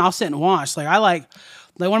he's in, I'll sit and watch. Like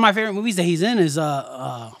one of my favorite movies that he's in is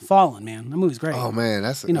Fallen, man. That movie's great. Oh man,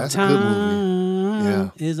 that's a good movie.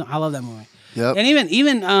 Yeah, I love that movie. Yep. And even he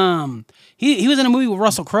was in a movie with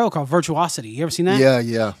Russell Crowe called Virtuosity. You ever seen that?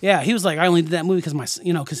 Yeah. He was like, I only did that movie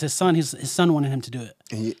because his son wanted him to do it.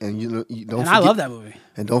 And you don't. And I love that movie.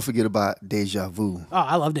 And don't forget about Deja Vu. Oh,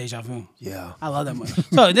 I love Deja Vu. Yeah, I love that movie.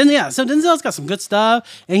 So Denzel's got some good stuff,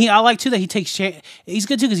 and I like too that he takes chance. He's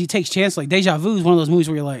good too because he takes chance. Like Deja Vu is one of those movies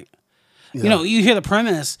where you're like. Yeah. You hear the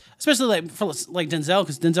premise, especially for Denzel,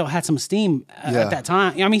 because Denzel had some steam at that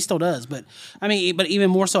time. He still does, but but even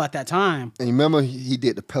more so at that time. And you remember he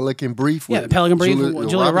did the Pelican Brief. The Pelican Brief with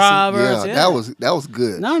Julia Roberts. Yeah, that was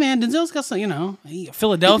good. No, man, Denzel's got some.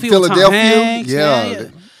 Philadelphia with Tom Hanks.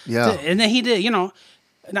 Yeah. And then he did.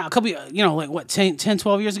 now a couple, like what 10,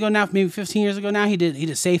 12 years ago now, maybe 15 years ago now, he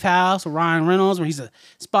did Safe House with Ryan Reynolds, where he's a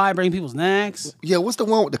spy breaking people's necks. Yeah, what's the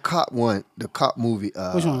one with the cop movie?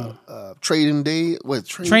 Which one? Training Day. What?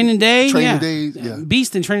 Training Day. Training Day. Yeah.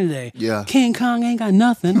 Beast in Training Day. Yeah. King Kong ain't got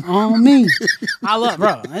nothing on me. I love,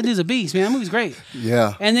 bro. That dude's a beast, man. That movie's great.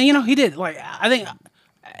 Yeah. And then he did I think,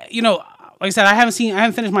 like I said, I haven't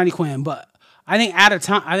finished Mighty Quinn, but I think Out of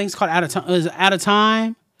Time. I think it's called Out of Time. Is it Out of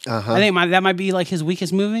Time? Uh-huh. I think that might be like his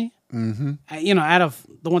weakest movie. Mm-hmm. Out of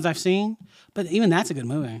the ones I've seen, but even that's a good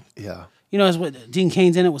movie. Yeah. It's what Dean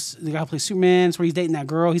Cain's in it. Was the guy who plays Superman? It's where he's dating that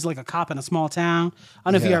girl. He's like a cop in a small town. I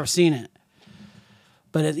don't know if you've ever seen it,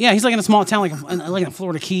 but he's like in a small town, like in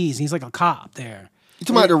Florida Keys. He's like a cop there. You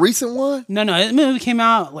talking about the recent one? No, the movie came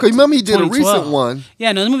out. Because remember he did a recent one.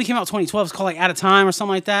 Yeah, no, the movie came out 2012. It's called like Out of Time or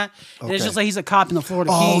something like that. And it's just like he's a cop in the Florida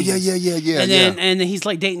Keys. Oh yeah. And then he's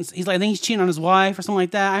like dating. He's like I think he's cheating on his wife or something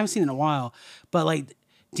like that. I haven't seen it in a while. But like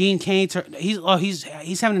Dean Cain, he's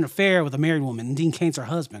having an affair with a married woman, and Dean Cain's her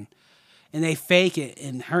husband. And they fake it,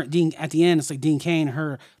 and Dean at the end it's like Dean Cain and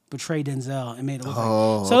her betrayed Denzel and made it look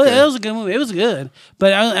like. So it was a good movie. It was good,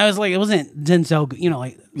 but I was like, it wasn't Denzel,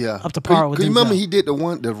 up to par with Denzel. You remember he did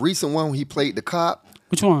the recent one when he played the cop?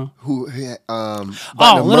 Which one? Who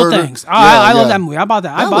Little Things. Oh, I love that movie. I bought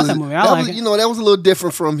that movie. I like it. That was a little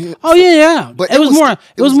different from him. Oh yeah. But it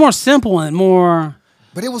was more simple and more.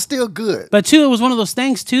 But it was still good. But too, it was one of those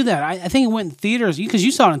things too that I think it went in theaters because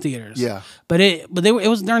you saw it in theaters. Yeah. But it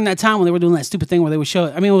was during that time when they were doing that stupid thing where they would show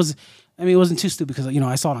it. I mean, it wasn't too stupid because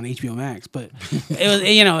I saw it on HBO Max, but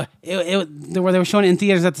it was where they were showing it in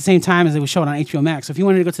theaters at the same time as they would show it on HBO Max. So if you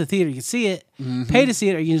wanted to go to the theater, you could see it, pay to see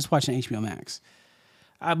it, or you can just watch it on HBO Max.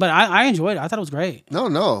 But I enjoyed it. I thought it was great. No.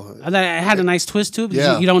 I thought it had a nice twist to it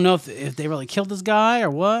because you don't know if they really killed this guy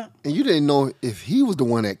or what. And you didn't know if he was the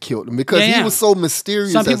one that killed him because he was so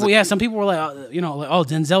mysterious. Some people were like, oh,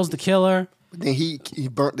 Denzel's the killer. But then he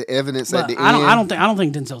burnt the evidence at the end. I don't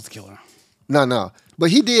think Denzel's the killer. No. But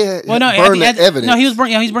he did burn the evidence. No, he was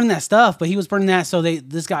burning that stuff, but he was burning that so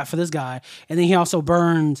this guy, and then he also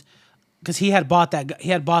burned because he had bought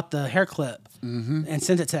the hair clip and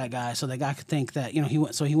sent it to that guy, so that guy could think that he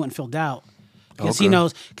wouldn't feel doubt because he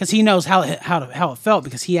knows how it felt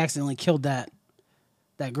because he accidentally killed that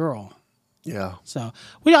girl. Yeah. So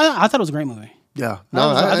I thought it was a great movie. Yeah. No,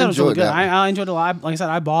 I thought it was really good. That. I enjoyed it a lot. Like I said,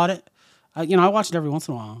 I bought it. I watch it every once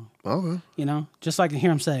in a while. Okay. Just so I can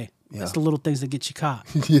hear him say. Yeah. It's the little things that get you caught.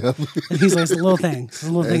 Yeah. And he's like, it's the little things. The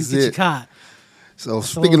little things that get you caught. So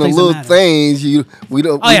speaking of little things, we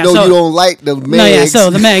know you don't like the Megs. No, yeah. So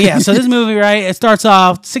the Meg, yeah. So this movie, right? It starts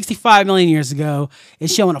off 65 million years ago.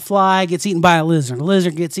 It's showing a fly gets eaten by a lizard. A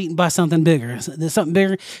lizard gets eaten by something bigger. There's something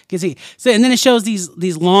bigger gets eaten. So and then it shows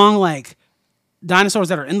these long like dinosaurs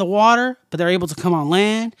that are in the water, but they're able to come on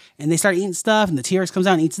land, and they start eating stuff, and the T-Rex comes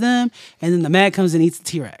out and eats them, and then the Meg comes and eats the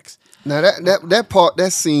T-Rex. Now that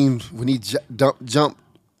scene when he jumped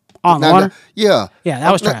on the water, yeah,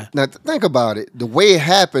 that was trash. Now think about it, the way it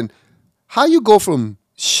happened. How you go from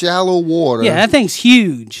shallow water? Yeah, that thing's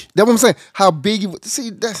huge. That's what I'm saying. How big? That's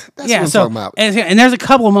what I'm talking about. And there's a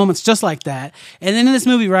couple of moments just like that. And then in this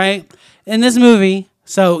movie, right?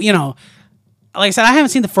 So like I said, I haven't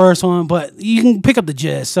seen the first one, but you can pick up the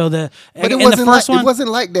gist. So it wasn't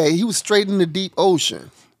like that. He was straight in the deep ocean.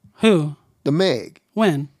 Who? The Meg.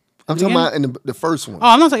 When? I'm talking about in the first one. Oh,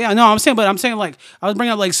 I'm not saying. Yeah, no, I'm saying like I was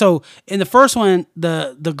bringing up like so in the first one,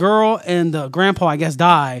 the girl and the grandpa I guess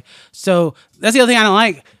die. So that's the other thing I don't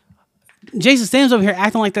like. Jason Statham's over here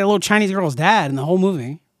acting like that little Chinese girl's dad in the whole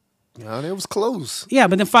movie. Yeah, it was close. Yeah,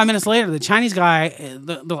 but then 5 minutes later, the Chinese guy,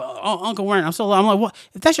 the Uncle Warren, I'm like, what?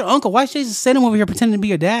 If that's your uncle, why is Jason Statham over here pretending to be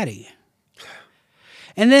your daddy?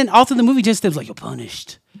 And then all through the movie, Jason Statham's like, you're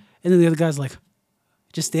punished. And then the other guy's like,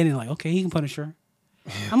 just standing like, okay, he can punish her.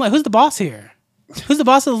 I'm like, who's the boss here? Who's the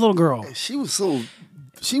boss of the little girl? She was so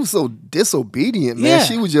disobedient, man. Yeah.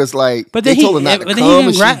 She was just like, but then they told her not to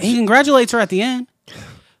come. He congratulates her at the end.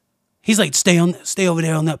 He's like, stay over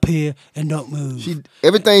there on that pier and don't move.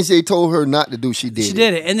 Everything they told her not to do, she did. She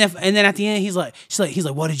did it, and then at the end, he's like,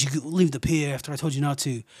 why did you leave the pier after I told you not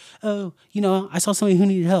to? Oh, I saw somebody who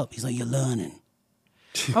needed help. He's like, you're learning.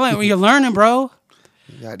 I'm like, well, you're learning, bro.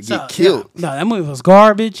 You got to get killed. Yeah. No, that movie was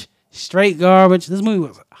garbage, straight garbage. This movie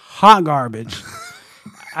was hot garbage.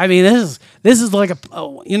 I mean, this is like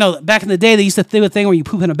back in the day they used to do a thing where you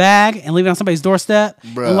poop in a bag and leave it on somebody's doorstep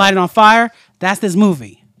and light it on fire. That's this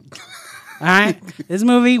movie. All right, this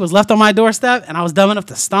movie was left on my doorstep, and I was dumb enough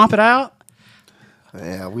to stomp it out.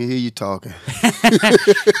 Yeah, we hear you talking.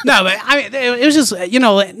 No, but I mean, it was just it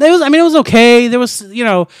was okay. There was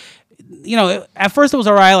at first it was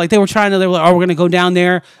all right. Like they were like, oh, we're gonna go down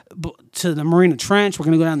there to the Marina Trench. We're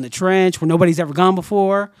gonna go down the trench where nobody's ever gone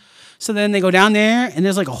before. So then they go down there, and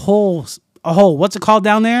there's like a hole. What's it called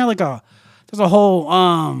down there? There's a whole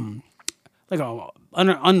like a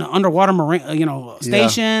underwater marine,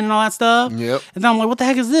 station and all that stuff. Yep. And then I'm like, what the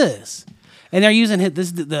heck is this? And they're using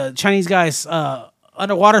the Chinese guys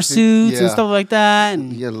underwater suits and stuff like that.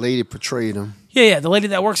 And the lady portrayed him. Yeah, the lady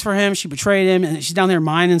that works for him, she betrayed him, and she's down there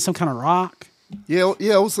mining some kind of rock. Yeah,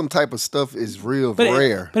 it was some type of stuff is real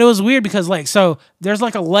rare. But it was weird because so there's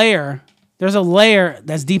like a layer. There's a layer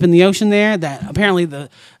that's deep in the ocean there that apparently the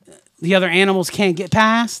other animals can't get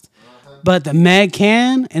past, but the Meg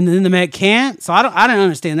can, and then the Meg can't. So I didn't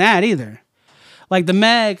understand that either. Like the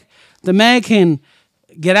Meg can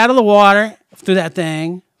get out of the water through that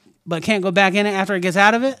thing, but can't go back in it after it gets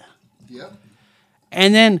out of it. Yeah.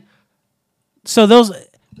 And then, so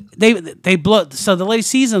they blow. So the lady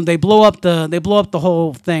sees them. They blow up the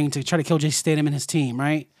whole thing to try to kill Jason Statham and his team,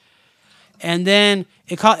 right? And then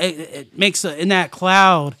it makes in that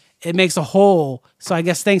cloud. It makes a hole, so I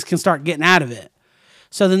guess things can start getting out of it.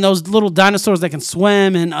 So then those little dinosaurs that can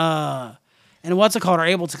swim and what's it called are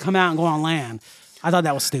able to come out and go on land. I thought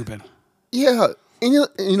that was stupid. Yeah, and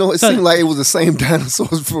it seemed like it was the same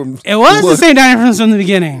dinosaurs from. It was the same dinosaurs from the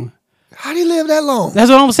beginning. How do you live that long?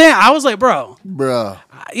 That's what I'm saying. I was like, bruh.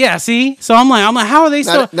 Yeah, see? So I'm like, how are they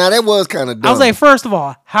still... Now that was kind of dumb. I was like, first of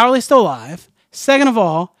all, how are they still alive? Second of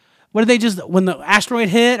all, what did they just... When the asteroid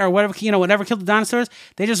hit or whatever killed the dinosaurs,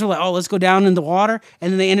 they just were like, oh, let's go down in the water.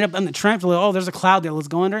 And then they ended up in the trench. Like, oh, there's a cloud there. Let's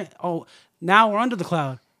go under it. Oh, now we're under the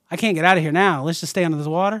cloud. I can't get out of here now. Let's just stay under this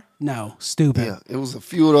water. No, stupid. Yeah, it was a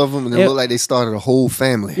few of them, and it looked like they started a whole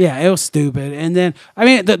family. Yeah, it was stupid. And then, I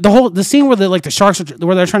mean, the scene where the sharks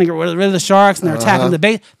where they're trying to get rid of the sharks and they're attacking the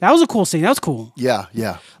bait. That was a cool scene. That was cool. Yeah.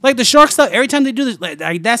 Like the shark stuff. Every time they do this,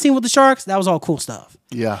 like that scene with the sharks, that was all cool stuff.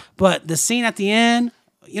 Yeah. But the scene at the end,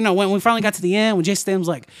 when we finally got to the end, when Jason Statham's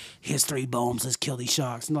like, "Here's 3 bones. Let's kill these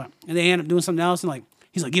sharks," and they end up doing something else, and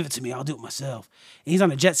he's like, "Give it to me. I'll do it myself." And he's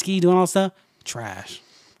on a jet ski doing all this stuff. Trash.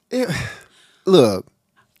 Look,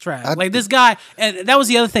 trash. Like this guy, and that was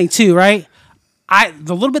the other thing too, right?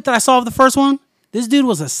 The little bit that I saw of the first one, this dude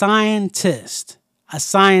was a scientist,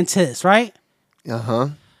 right?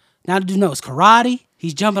 Now the dude knows karate.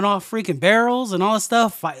 He's jumping off freaking barrels and all this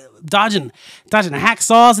stuff, dodging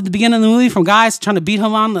hacksaws at the beginning of the movie from guys trying to beat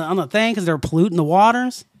him on the thing because they were polluting the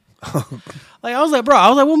waters. Like I was like,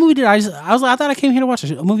 bro, what movie did I was like, I thought I came here to watch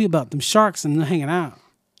a movie about them sharks and hanging out.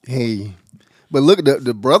 Hey, but look,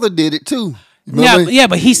 the brother did it too. Yeah,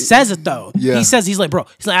 but he says it though. Yeah. He's like, bro,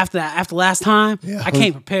 after last time, I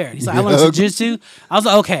came prepared. He's like, I learned jiu-jitsu. I was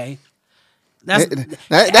like, okay. That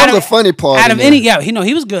was a funny part. Out of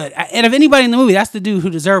he was good. Out of anybody in the movie, that's the dude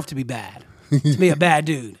who deserved to be bad. To be a bad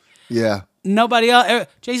dude. Yeah. Nobody else.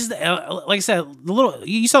 Jason, like I said,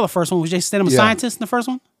 you saw the first one. Was Jason Statham a scientist in the first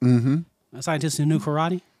one? Mm-hmm. A scientist who knew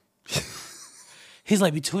karate? He's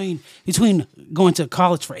like, between going to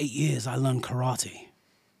college for 8 years, I learned karate.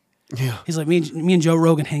 Yeah. He's like, me and Joe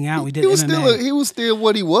Rogan hang out. We did MMA. He was still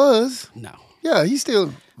what he was. No. Yeah, he's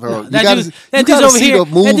still. Bro, no, that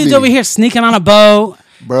dude's over here sneaking on a boat.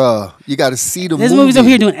 Bruh, you got to see the movie. This movie's over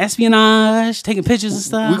here doing espionage, taking pictures and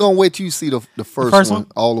stuff. We're going to wait till you see the first one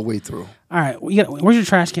all the way through. All right. Where's your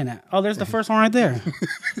trash can at? Oh, there's the first one right there.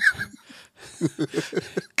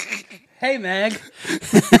 Hey, Meg.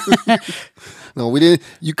 No, we didn't.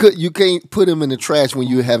 You can't put him in the trash when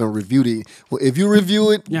you haven't reviewed it. Well, if you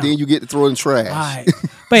review it, then you get to throw it in trash. All right.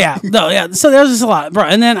 But so there was just a lot, bro.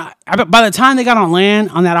 And then by the time they got on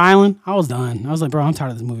land on that island, I was done. I was like, bro, I'm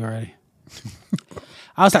tired of this movie already.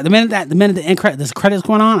 I was tired. The minute the end credits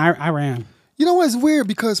went on, I ran. You know what's weird?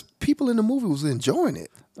 Because people in the movie was enjoying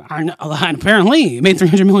it. I know, apparently, it made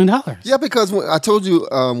 $300 million. Yeah, because I told you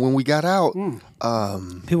when we got out,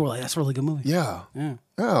 people were like, "That's a really good movie." Yeah.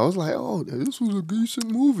 I was like, "Oh, this was a decent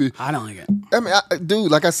movie." I don't like it. I mean, dude,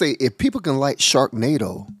 like I say, if people can like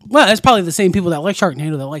Sharknado, well, it's probably the same people that like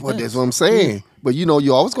Sharknado that like this. That's what I'm saying. Yeah. But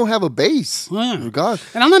you always gonna have a base. Yeah.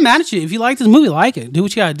 Regardless. And I'm not mad at you if you like this movie, like it. Do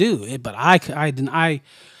what you gotta do. But I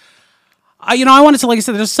wanted to, like I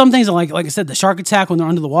said, there's some things like I said, the shark attack when they're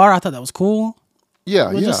under the water. I thought that was cool.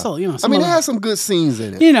 Yeah, yeah. Just, I mean, it has some good scenes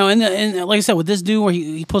in it. And like I said, with this dude where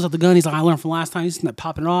he pulls out the gun, he's like, I learned from last time. He's not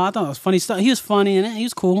popping it off. I thought it was funny stuff. He was funny in it. He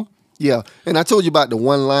was cool. Yeah, and I told you about the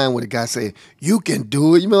one line where the guy said, "You can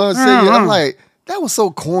do it." You know what I'm saying? I'm like, that was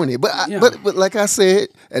so corny. But but like I said,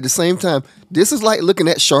 at the same time, this is like looking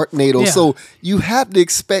at Sharknado. Yeah. So you have to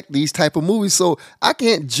expect these type of movies. So I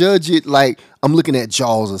can't judge it like, I'm looking at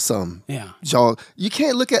Jaws or something. Yeah. Jaws. You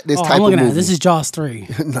can't look at this type I'm looking of movie. at it. This is Jaws 3.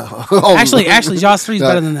 No. Actually, Jaws 3 is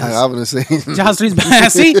better than this. I was gonna say Jaws 3 is better.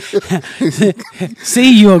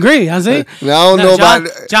 See, you agree? I see. Now, I don't know about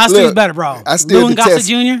Jaws 3 is better, bro. I still Lou detest Gossett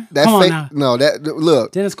Jr. That Come on fake, now. No, that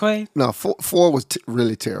look. Dennis Quaid. No, four was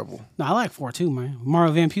really terrible. No, I like 4 too, man.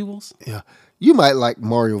 Mario Van Peebles. Yeah, you might like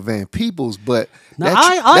Mario Van Peebles, but No, that,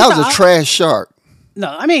 I that like was a trash shark. No,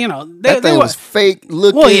 I mean, That thing was fake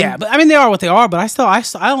looking. Well, yeah, but I mean, they are what they are. But I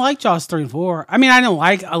don't like Jaws 3 and 4. I mean, I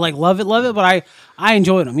love it, but I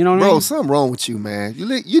enjoyed them. You know what I mean? Bro, something wrong with you, man. You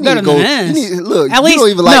need to Better go. than You this. need, look, At you least, don't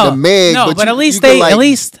even like the Meg. No, but you, at least at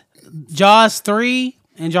least Jaws 3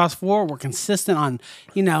 and Jaws 4 were consistent on.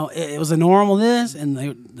 It was a normal this, and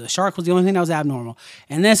the shark was the only thing that was abnormal.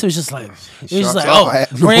 And this was just like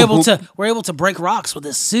we're able to break rocks with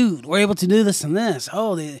this suit. We're able to do this and this.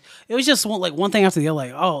 It was just one thing after the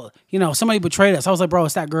other. Like, somebody betrayed us. I was like, bro,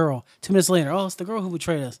 it's that girl. 2 minutes later, it's the girl who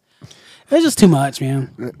betrayed us. It was just too much,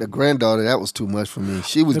 man. The granddaughter, that was too much for me.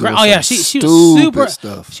 She was doing she was super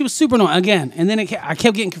stuff. She was super annoying again. And then I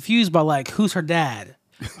kept getting confused by like who's her dad.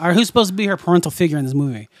 Or who's supposed to be her parental figure in this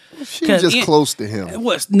movie? She was just close to him. It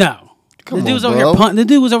was no. Come the dude was on, over bro. here. The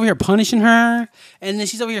dude was over here punishing her, and then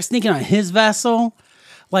she's over here sneaking on his vessel.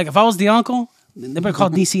 Like if I was the uncle, they better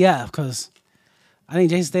call DCF because I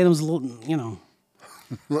think Jason Statham's a little,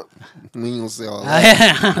 We ain't gonna say all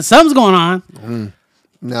that. something's going on.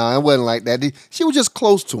 No, it wasn't like that. She was just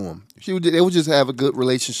close to him. They would just have a good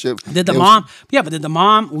relationship. Did the mom? Yeah, but did the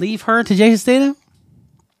mom leave her to Jason Statham?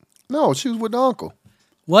 No, she was with the uncle.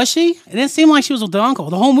 Was she? It didn't seem like she was with the uncle.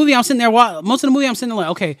 The whole movie, I'm sitting there. Most of the movie, I'm sitting there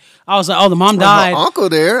like, okay. I was like, oh, the mom died. Her uncle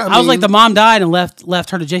there. I was like, the mom died and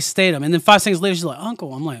left her to Jason Statham. And then 5 seconds later, she's like,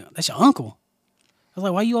 uncle. I'm like, that's your uncle. I was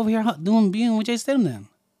like, why are you over here being with Jason Statham then?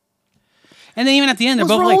 And then even at the end, they're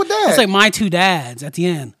What's both wrong like, with that? it's like my 2 dads at the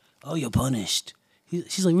end. Oh, you're punished.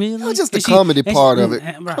 She's like, really? That's just the comedy part of it.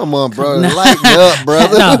 Come on, brother. No. Lighten up,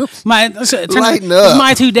 brother. No, Lighten up. It's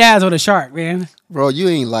my 2 dads with a shark, man. Bro, you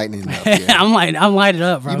ain't lightening up yet. I'm lighted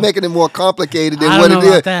up, bro. You're making it more complicated than I what don't it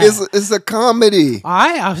know is. about that. It's a comedy. All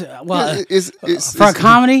right. Well, It's for a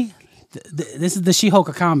comedy, this is the She-Hulk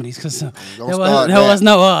of comedies because there was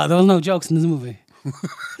no jokes in this movie.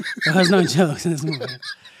 There was no jokes in this movie.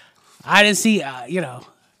 I didn't see,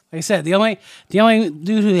 like I said, the only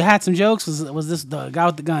dude who had some jokes was the guy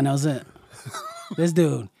with the gun. That was it. This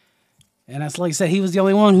dude. And that's like I said, he was the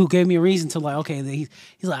only one who gave me a reason to like, okay, he's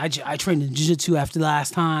like, I trained in jiu-jitsu after the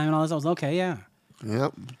last time and all this. I was like, okay, yeah.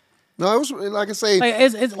 Yep. No, it was like I say. Like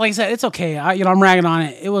it's like I said, it's okay. I'm ragging on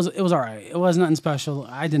it. It was all right. It was nothing special.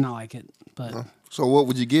 I did not like it, but So what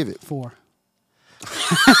would you give it? 4.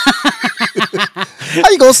 How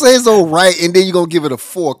you gonna say it's all right and then you gonna give it a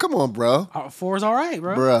 4? Come on, bro. 4 is all right,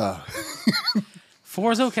 bro. Bruh.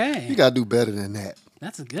 4 is okay. You gotta do better than that.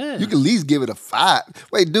 That's good. You can at least give it a 5.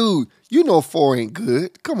 Wait, dude, 4 ain't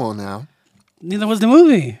good. Come on now. Neither was the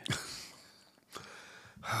movie.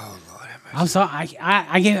 Oh Lord, I'm sorry.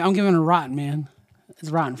 I'm giving it a rotten, man. It's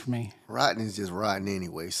rotten for me. rotten is just rotten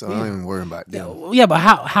anyway, so I ain't even worrying about that. Yeah, but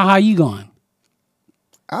how you going?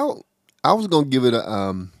 I was gonna give it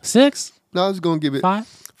a 6? No, I was gonna give it 5?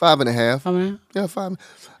 5.5. I mean, Yeah, 5.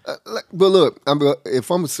 But look, if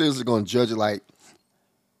I'm seriously gonna judge it, like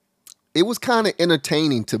it was kind of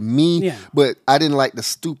entertaining to me, Yeah. but I didn't like the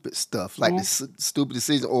stupid stuff, like the stupid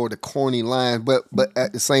decision or the corny line. But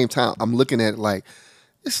at the same time, I'm looking at it like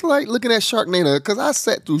it's like looking at Sharknado because I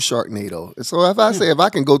sat through Sharknado. So if I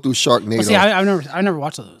can go through Sharknado, well, see, I've never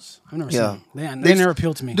watched those. I've never seen them. They never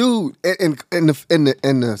appealed to me, dude. And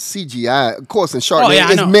the CGI, of course, in Sharknado, Oh yeah,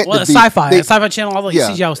 I know. it's meant to be sci-fi. Sci-Fi Channel, all the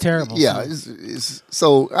CGI was terrible. Yeah, so.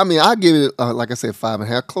 so I mean, I give it like I said,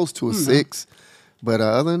 5.5, close to a 6. But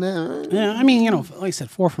other than that, Yeah, I mean, like I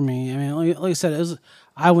said, 4 for me. I mean, like I said,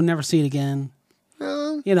 I would never see it again.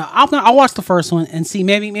 I'll watch the first one and see.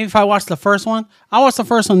 Maybe if I watch the first one, I'll watch the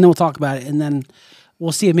first one, and then we'll talk about it, and then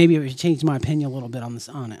we'll see if maybe it changed my opinion a little bit on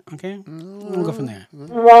it. Okay, we'll go from there.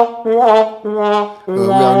 we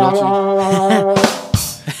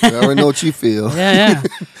already know what you feel. Yeah.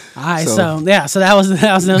 All right, so that was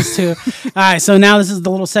those 2. All right, so now this is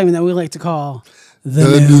the little segment that we like to call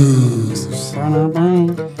the news.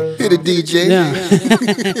 Hit it, DJ.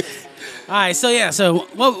 Yeah. All right, so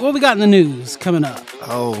what we got in the news coming up?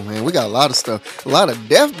 Oh man, we got a lot of stuff. A lot of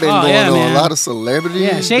death been going on. Man. A lot of celebrities.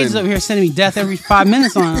 Yeah, Shades is over here sending me death every 5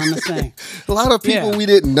 minutes on this thing. A lot of people we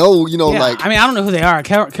didn't know. Like I mean, I don't know who they are.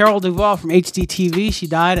 Carol Duvall from HDTV. She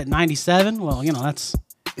died at 97. Well, that's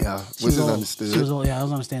which is understood. It was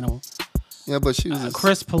understandable. Yeah, but she was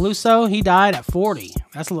Chris Peluso, he died at 40.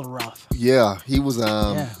 That's a little rough. Yeah, he was.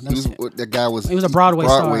 That guy was. He was a Broadway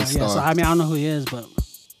star. star. Yeah, so I mean, I don't know who he is, but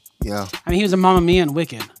yeah. I mean, he was in Mamma Mia and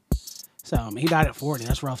Wicked. So he died at 40.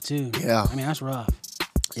 That's rough too. Yeah. I mean, that's rough.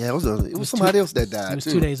 Yeah, it was somebody else that died. He was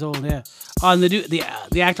too. 2 days old. Yeah. And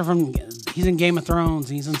the actor from he's in Game of Thrones.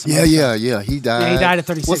 He's in some. Yeah. He died. Yeah, he died at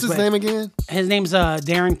 36. What's his name again? His name's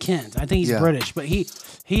Darren Kent. I think he's British, but I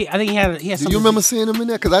think he had. Do you remember seeing him in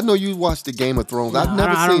there? Because I know you watched the Game of Thrones. No, I've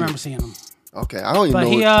never seen him. I don't remember seeing him. Okay, I don't even But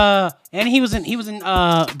know. He was in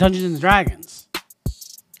Dungeons and Dragons.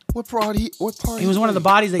 What part? He was one of the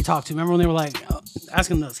bodies they talked to. Remember when they were like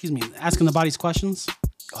asking the bodies questions?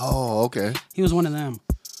 Oh, okay. He was one of them.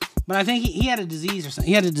 But I think he had a disease or something.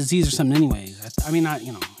 He had a disease or something anyways. I mean,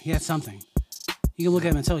 he had something. You can look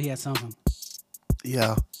at him and tell he had something.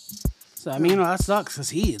 Yeah. So, I mean, that sucks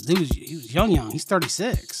because he was young. He's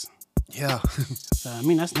 36. Yeah. So, I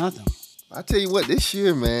mean, that's nothing. I tell you what, this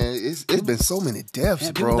year, man, it's been so many deaths,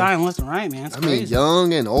 Yeah, bro. people dying left and right, man. It's crazy. mean,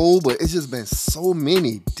 young and old, but it's just been so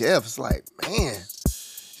many deaths. Like, man,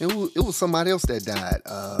 it was somebody else that died.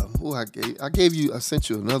 Who I sent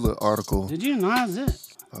you another article. Did you? No, that's it.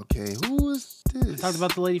 Okay, who is this? I talked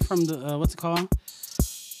about the lady from the what's it called?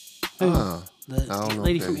 The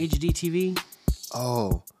lady from HD TV.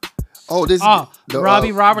 This.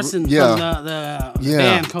 Robbie Robertson from yeah. the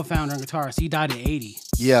band co-founder and guitarist. He died at 80.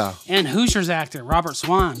 Yeah. And Hoosiers actor Robert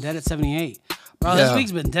Swan dead at 78. Bro, this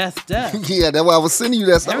week's been death. Yeah, that's why I was sending you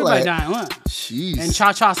that stuff. Everybody dying. Look. Jeez. And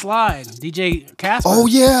Cha Cha Slide, DJ Casper. Oh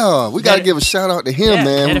yeah, we got to give a shout out to him,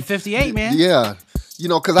 man. Dead at 58, man. Yeah.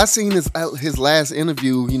 Because I seen his last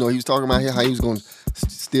interview. He was talking about how he was going to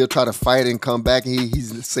still try to fight and come back. And he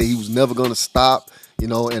say he was never going to stop. We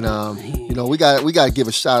got to give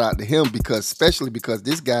a shout out to him especially because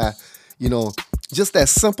this guy, just that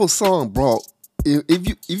simple song brought.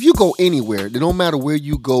 If you go anywhere, it don't matter where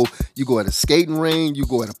you go at a skating range, you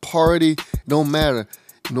go at a party, it don't matter.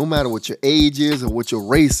 No matter what your age is or what your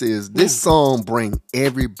race is, this song bring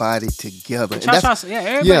everybody together.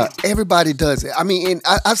 Everybody. Everybody does it. I mean, and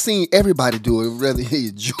I've seen everybody do it, whether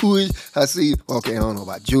you're Jewish. I don't know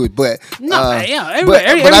about Jewish, but but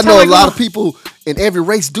I know a lot of people in every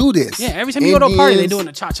race do this. Yeah, every time you go to a party, they're doing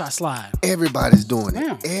the cha-cha slide. Everybody's doing it.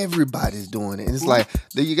 Yeah. Everybody's doing it, and it's like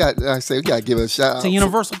we got to give it a shout out. It's a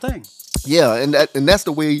universal thing. Yeah, and that's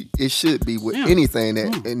the way it should be with anything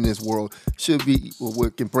that in this world should be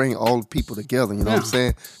what can bring all the people together. You know what I'm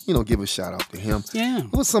saying? Give a shout out to him. Yeah,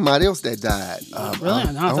 it was somebody else that died. Really?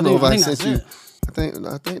 I don't know if I sent you. I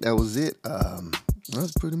think that was it.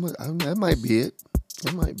 That's pretty much. That might be it.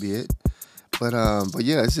 That might be it. But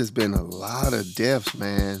yeah, it's just been a lot of deaths,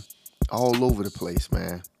 man, all over the place,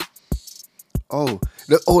 man. You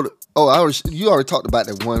already talked about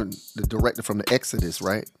the director from the Exodus,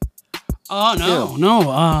 right? Oh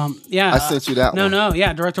no. Yeah. I sent you that one. No.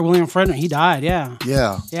 Yeah, director William Friedman, he died. Yeah.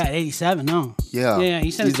 Yeah. Yeah, at 87. No. Yeah. Yeah.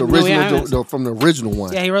 He sent He's it to original from the original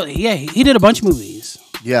one. Yeah, he did a bunch of movies.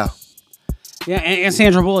 Yeah. Yeah, and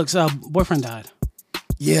Sandra Bullock's boyfriend died.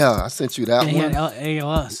 Yeah, I sent you that one. He had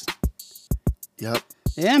ALS. Yep.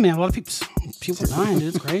 Yeah, man, a lot of people dying,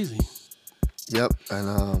 dude. It's crazy. Yep,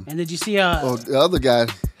 and did you see the other guy?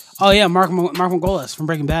 Oh yeah, Mark Margolis from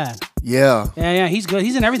Breaking Bad. Yeah. Yeah, he's good.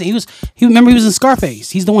 He's in everything. He was in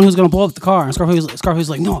Scarface. He's the one who's gonna blow up the car. And Scarface was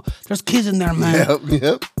like, no, there's kids in there, man.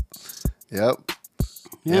 Yep.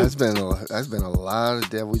 Yeah, that's been a lot of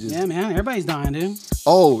death. Yeah, man, everybody's dying, dude.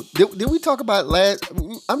 Oh, did we talk about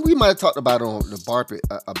we might have talked about it on the Barbie.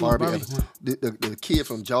 The kid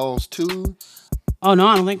from Jaws 2. Oh no,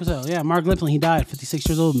 I don't think so. Yeah, Mark Lipton, he died, 56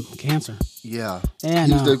 years old, cancer. Yeah,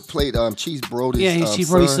 and he played Chief Brody's. Yeah, he's Chief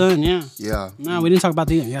Brody's son. Yeah. Yeah. No, we didn't talk about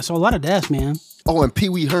so a lot of deaths, man. Oh, and Pee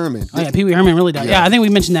Wee Herman. Oh yeah, Pee Wee Herman really died. Yeah, I think we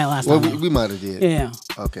mentioned that last time. We might have did. Yeah.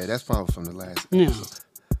 Okay, that's probably from the last episode. Yeah.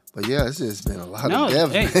 But yeah, it's just been a lot of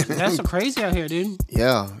deaths. Hey, that's so crazy out here, dude.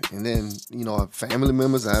 Yeah, and then family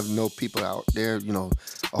members. I know people out there,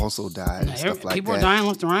 also died and stuff like that. People are dying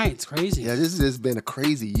left and right. It's crazy. Yeah, this has been a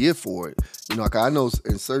crazy year for it. I know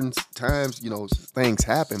in certain times, things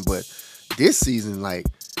happen, but this season, like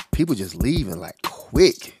people just leaving like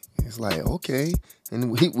quick. It's like okay,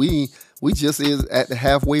 and we just is at the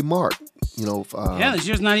halfway mark. This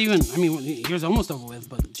year's not even. I mean, the year's almost over with,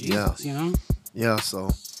 but Jesus, Yeah,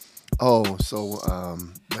 so.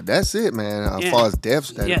 But that's it, man. As far as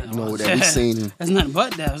deaths that that we've seen. That's nothing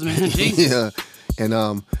but deaths, man. Jesus. Yeah, and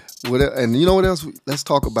you know what else? Let's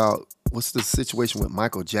talk about what's the situation with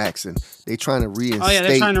Michael Jackson. They trying to reinstate. Oh yeah,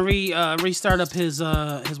 they're trying to restart up his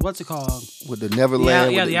what's it called? With the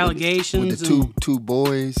Neverland. The allegations. With the two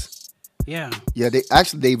boys. Yeah. Yeah,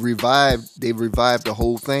 they revived the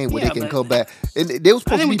whole thing where Yeah, they can but- come back, and they was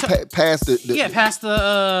supposed to be past the past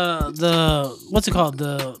the what's it called,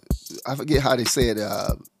 the I forget how they said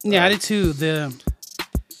I did too, the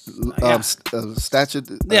statute.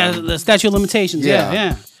 the statute of limitations.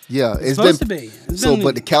 Yeah. Yeah, It's supposed to be.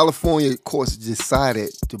 But the California courts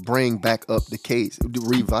decided to bring back up the case, to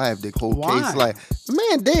revive the whole Why? case. Like, the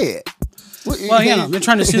man dead. Well, they're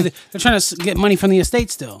trying to sue. They're trying to get money from the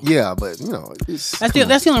estate still. Yeah, but it's, That's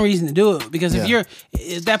the only reason to do it, because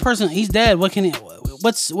if that person, he's dead, what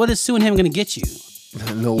is suing him going to get you?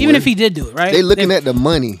 no Even way. if he did do it, right? They looking at the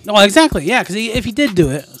money. Oh, exactly. Yeah, because if he did do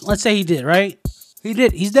it, let's say he did, right? He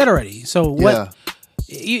did. He's dead already. So what?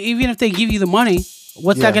 Even if they give you the money,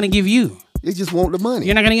 what's that going to give you? They just want the money.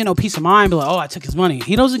 You're not going to get no peace of mind. Be like, oh, I took his money.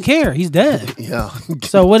 He doesn't care. He's dead. Yeah.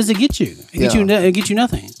 So what does it get you? It get you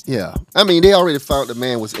nothing. Yeah. I mean, they already found the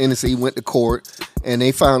man was innocent. He went to court, and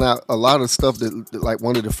they found out a lot of stuff that like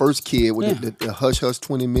one of the first kid with the hush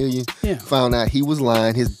 20 million. Yeah. Found out he was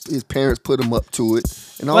lying. His parents put him up to it,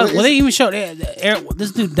 and all that. Well, they even showed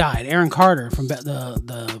this dude died. Aaron Carter, from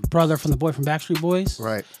the brother from the boy from Backstreet Boys.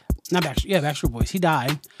 Right. Not Backstreet. Yeah, Backstreet Boys. He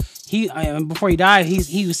died. Before he died,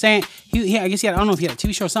 he was saying I guess I don't know if he had a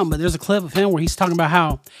TV show or something, but there's a clip of him where he's talking about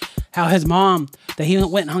how his mom, that he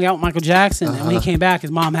went and hung out with Michael Jackson, and when he came back,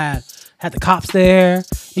 his mom had the cops there,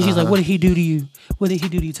 and she's like, "What did he do to you? What did he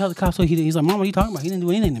do to you? Tell the cops what he did." He's like, "Mom, what are you talking about? He didn't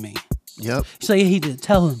do anything to me." Yep. She's like, "Yeah, he did.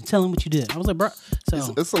 Tell him what you did." I was like, "Bro."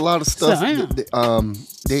 So it's a lot of stuff. So, yeah.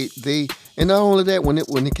 They and not only that, when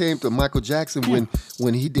it came to Michael Jackson,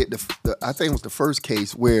 when he did the I think it was the first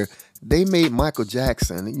case where they made Michael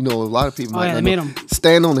Jackson. A lot of people they made him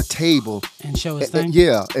stand on the table and show his thing.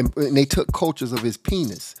 Yeah, and they took cultures of his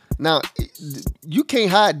penis. Now you can't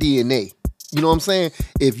hide DNA. You know what I'm saying?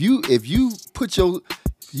 If you put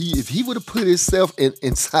if he would have put himself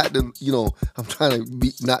inside the, I'm trying to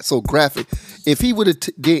be not so graphic. If he would have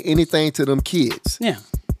did anything to them kids,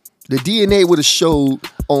 the DNA would have showed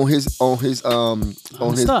on his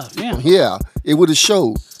stuff. Yeah, it would have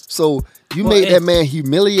showed. So you made that man,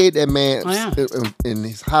 humiliate that man in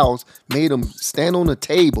his house, made him stand on a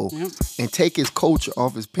table and take his culture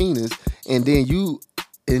off his penis, and then you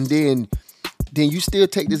still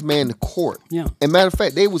take this man to court. Yeah. And matter of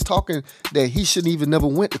fact, they was talking that he shouldn't even never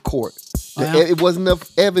went to court. It wasn't enough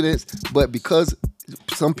evidence, but because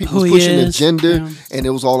some people was pushing the gender, and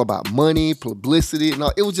it was all about money, publicity, and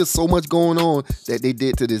all, it was just so much going on that they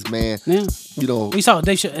did to this man. Yeah. We saw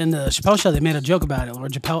Dave in the Chappelle show. They made a joke about it, where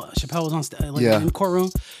Chappelle was on in the courtroom,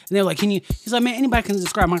 and they were like, "Can you?" He's like, "Man, anybody can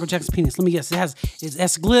describe Michael Jackson's penis. Let me guess. It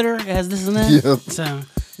has glitter. It has this and that." Yeah. So.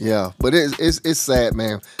 Yeah, but it's sad,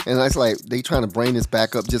 man, and it's like they trying to bring this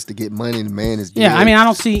back up just to get money, and the man is dead. Yeah, I mean, I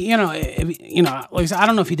don't see, like I said, I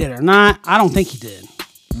don't know if he did it or not. I don't think he did,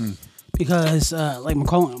 because like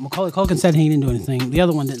Macaulay Culkin said he didn't do anything. The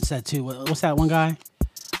other one didn't say too. What's that one guy?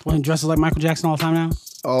 The one who dresses like Michael Jackson all the time now?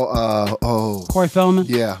 Corey Feldman.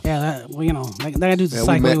 Yeah. That guy dude's a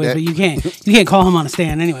psycho anyways, but you can't call him on a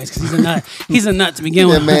stand anyways, because he's a nut. He's a nut to begin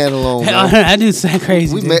with. That man alone. Man. That dude's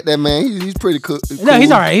crazy. We met that man. He's pretty cool. No,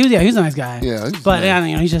 he's all right. He's a nice guy. Yeah, but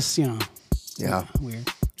he's just yeah, weird.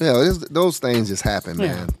 Yeah, those things just happen,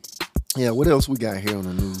 man. Yeah. What else we got here on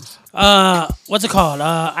the news? What's it called?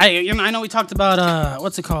 I know we talked about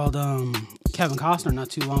what's it called? Kevin Costner not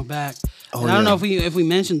too long back. I don't know if we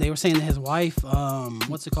mentioned, they were saying that his wife,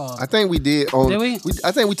 what's it called? I think we did. Did we?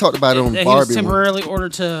 I think we talked about it on that Barbie. He was temporarily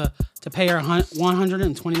ordered to pay her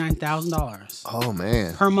 $129,000. Oh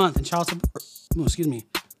man, per month in child support. Excuse me,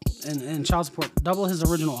 in child support, double his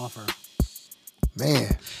original offer.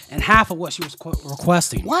 Man, and half of what she was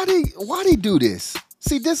requesting. Why they do this?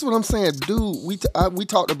 See, this is what I'm saying, dude. We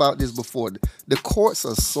talked about this before. The courts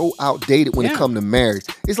are so outdated when it comes to marriage.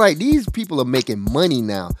 It's like these people are making money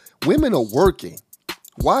now. Women are working.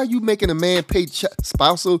 Why are you making a man pay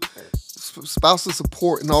spousal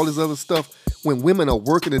support and all this other stuff when women are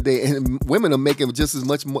working today, and women are making just as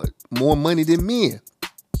much more money than men?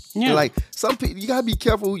 Yeah. Like some people, you gotta be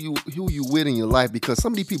careful who you with in your life, because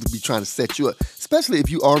some of these people be trying to set you up. Especially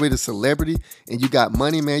if you already a celebrity and you got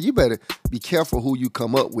money, man. You better be careful who you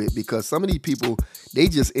come up with, because some of these people, they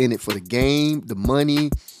just in it for the game, the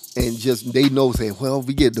money, and just they know, say, well, if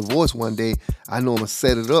we get divorced one day, I know I'm gonna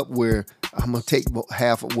set it up where I'm gonna take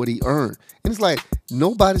half of what he earned. And it's like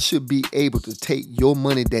nobody should be able to take your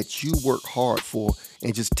money that you work hard for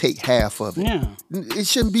and just take half of it. Yeah. It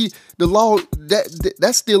shouldn't be the law.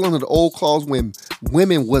 That's still under the old clause when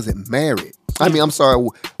women wasn't married. I mean, I'm sorry,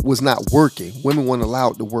 was not working. Women weren't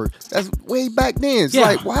allowed to work. That's way back then. It's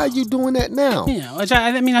like, why are you doing that now? Yeah, which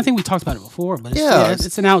I mean, I think we talked about it before, but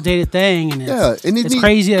it's an outdated thing, and it's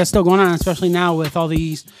crazy that it's still going on, especially now with all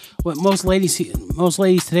these. What most ladies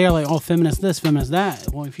today are like, oh, feminist this, feminist that.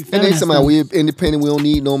 Well, if you feminist, and they somehow we're independent, we don't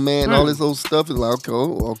need no man, all this old stuff is like,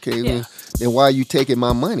 okay, then why are you taking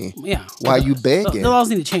my money? Yeah, why are you begging? The laws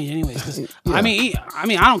need to change anyway. I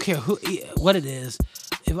mean, I don't care what it is.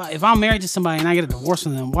 If I'm married to somebody and I get a divorce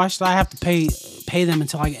from them, why should I have to pay them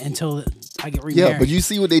until I get remarried? Yeah, but you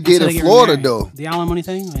see what they did in Florida though. The alimony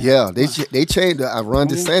thing. Yeah, they changed. Ron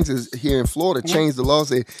DeSantis here in Florida changed the law.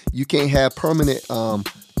 Said you can't have permanent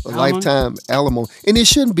lifetime alimony, and it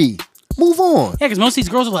shouldn't be. Move on. Yeah, because most of these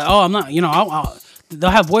girls are like, oh, I'm not. They'll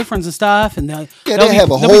have boyfriends and stuff, and they'll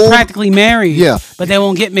be practically married. Yeah, but they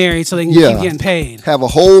won't get married, so they can keep getting paid. Have a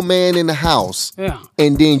whole man in the house. Yeah,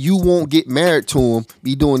 and then you won't get married to him.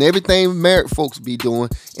 Be doing everything married folks be doing,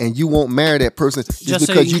 and you won't marry that person just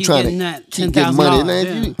because so you trying to keep getting money.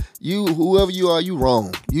 Man, you whoever you are, you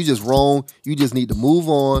wrong. You just wrong. You just need to move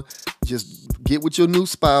on. Just get with your new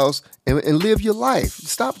spouse and live your life.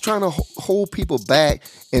 Stop trying to hold people back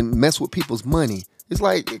and mess with people's money. It's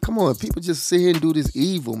like, come on, people just sit here and do this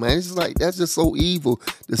evil, man. It's just like, that's just so evil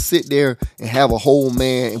to sit there and have a whole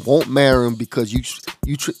man and won't marry him because you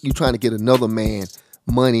trying to get another man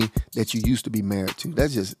money that you used to be married to.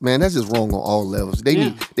 That's just wrong on all levels.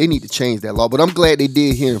 They need to change that law. But I'm glad they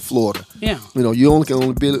did here in Florida. Yeah. You only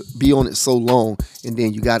can be on it so long, and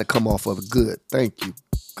then you got to come off of it good. Thank you.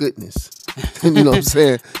 Goodness. You know what I'm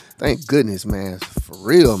saying? Thank goodness, man. For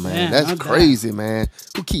real, man. That's crazy, man.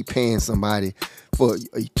 Who keep paying somebody for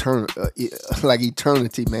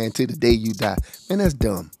eternity, man, to the day you die? Man, that's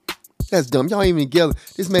dumb. That's dumb. Y'all ain't even together.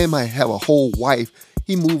 This man might have a whole wife.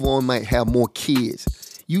 He move on, might have more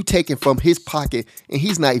kids. You taking from his pocket, and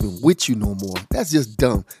he's not even with you no more. That's just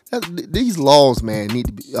dumb. These laws, man, need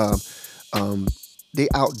to be they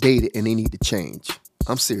outdated and they need to change.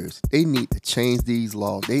 I'm serious. They need to change these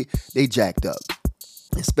laws. They jacked up,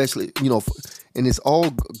 especially and it's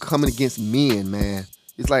all coming against men, man.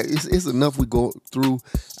 It's like it's enough we go through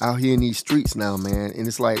out here in these streets now, man. And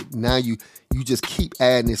it's like now you just keep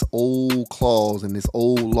adding this old clause and this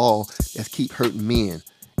old law that keep hurting men.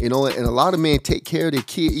 And a lot of men take care of their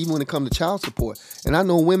kid even when it comes to child support. And I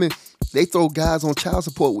know women, they throw guys on child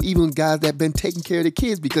support, even guys that been taking care of their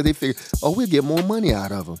kids because they figure, oh, we'll get more money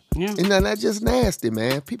out of them. Yeah. And now that's just nasty,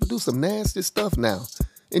 man. People do some nasty stuff now.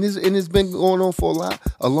 And it's been going on for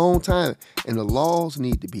a long time. And the laws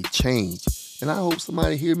need to be changed. And I hope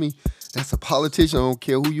somebody hear me. That's a politician. I don't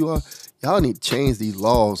care who you are. Y'all need to change these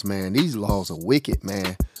laws, man. These laws are wicked,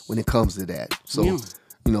 man, when it comes to that. So,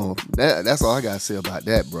 that's all I got to say about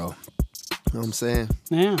that, bro. You know what I'm saying?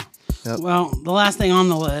 Yeah. Yep. Well, the last thing on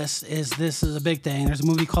the list is this is a big thing. There's a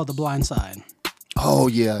movie called The Blind Side. Oh,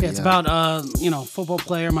 yeah. It's about, football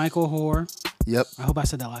player Michael Hoare. Yep. I hope I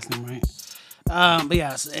said that last name right. But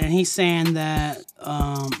yes, and he's saying that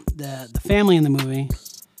the family in the movie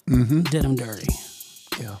did him dirty.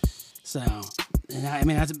 Yeah. So, and I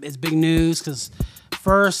mean, it's big news because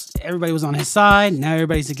first everybody was on his side, now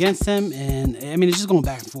everybody's against him, and I mean, it's just going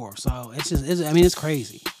back and forth. So it's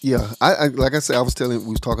crazy. Yeah, I like I said, we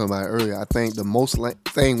was talking about it earlier. I think the most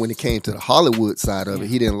thing when it came to the Hollywood side of it,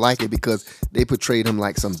 he didn't like it because they portrayed him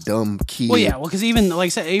like some dumb kid. Well, yeah, because even like I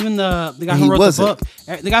said, even the guy who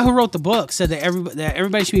wrote the book said that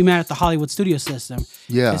everybody should be mad at the Hollywood studio system.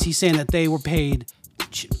 Yeah, because he's saying that they were paid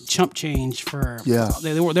chump change for. Yeah,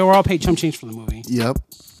 they were all paid chump change for the movie. Yep.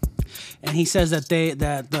 And he says that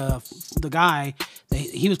the guy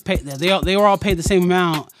he was paid that they were all paid the same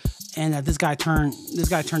amount, and that this guy turned he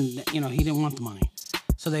didn't want the money,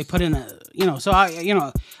 so they put in I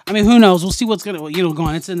mean who knows, we'll see what's gonna go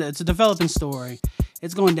on. It's a developing story.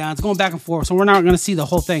 It's going down. It's going back and forth. So we're not going to see the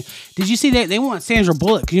whole thing. Did you see they want Sandra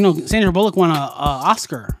Bullock? Sandra Bullock won a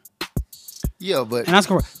Oscar. Yeah, but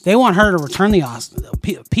they want her to return the Oscar.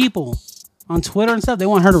 People on Twitter and stuff, they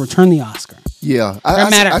want her to return the Oscar. Yeah,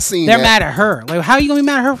 I seen they're that. mad at her. Like, how are you gonna be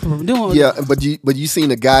mad at her for doing? Yeah, but you seen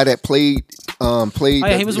the guy that played. Oh,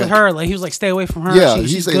 yeah, he was with her. Like, he was like, stay away from her. Yeah,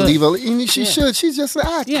 he said leave her. And she should. She's just an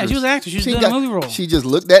actress. Yeah, she was an actress. She was doing a movie role. She just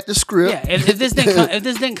looked at the script. Yeah, if this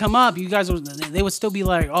didn't come up, you guys they would still be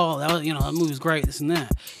like, oh, that was, that movie was great, this and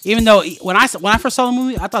that. Even though when I first saw the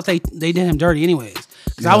movie, I thought they did him dirty anyways.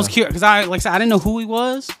 Because I was curious. Because I didn't know who he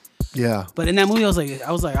was. Yeah. But in that movie,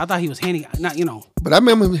 I thought he was not, you know. But I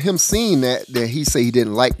remember him seeing that he said he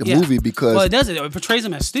didn't like the movie because well, it portrays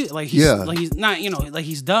him as stupid, like he's not, you know, like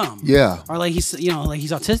he's dumb, or like he's, you know, like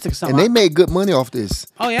he's autistic or something. And they made good money off this.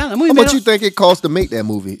 Oh yeah, the movie. How much you think it cost to make that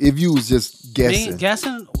movie? If you was just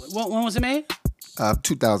guessing. When was it made?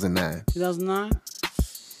 2009. 2009.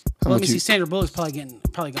 Well, let me see. Sandra Bullock's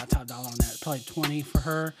probably got top dollar on that. Probably 20 for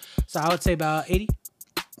her. So I would say about 80.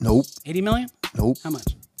 Nope. 80 million. Nope. How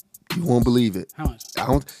much? You won't believe it. How much? I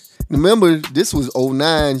don't. Remember, this was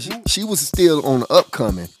 09. She was still on the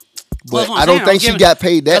upcoming, but I don't think she got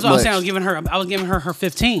paid that much. That's what I'm saying. I was giving her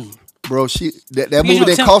 15. Bro, that movie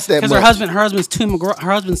didn't cost that much. Because her husband's Tim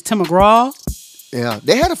McGraw. Yeah,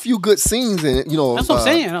 they had a few good scenes in it. You know, that's what I'm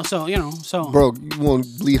saying. So you know, bro, you won't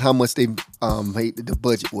believe how much they made the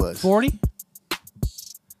budget was. 40.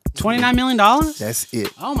 $29 million. That's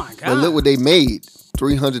it. Oh my god! But look what they made.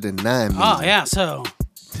 $309 million. Oh yeah, So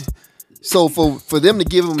for them to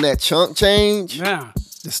give them that chunk change,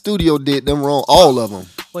 the studio did them wrong, all of them.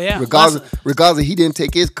 Well, yeah. Regardless if he didn't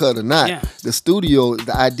take his cut or not, yeah. The studio,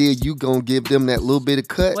 the idea you gonna give them that little bit of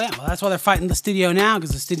cut. Well, that's why they're fighting the studio now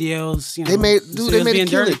because the studios, you know, they made it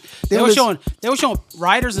dirty. They were showing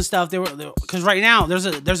writers and stuff. Because right now there's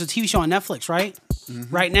a TV show on Netflix, right?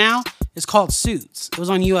 Mm-hmm. Right now it's called Suits. It was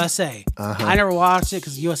on USA. Uh-huh. I never watched it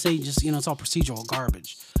because USA just, you know, it's all procedural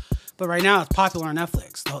garbage. But right now it's popular on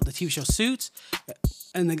Netflix. The TV show Suits,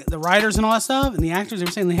 and the writers and all that stuff, and the actors, they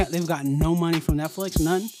were saying they've gotten no money from Netflix,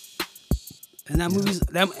 none. And that movie's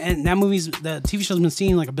the TV show's been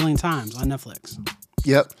seen like 1 billion times on Netflix.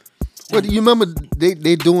 Yep. Well, you remember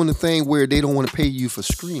they doing the thing where they don't want to pay you for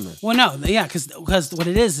streaming. Well, no, yeah, because what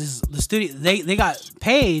it is the studio they got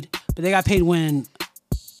paid, but they got paid when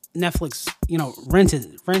Netflix, you know,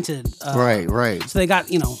 rented. Right. So they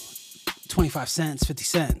got, you know, 25 cents, 50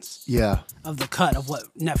 cents. Yeah. Of the cut of what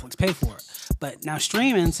Netflix paid for it. But now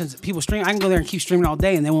streaming, since people stream, I can go there and keep streaming all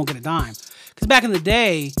day and they won't get a dime. Because back in the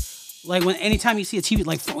day, like anytime you see a TV,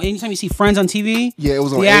 like anytime you see Friends on TV, yeah, it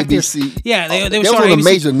was on actors, ABC. Yeah, they was on a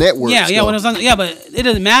major network. Yeah, when it was on, yeah, but it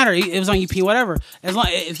doesn't matter. It was on UP, whatever. As long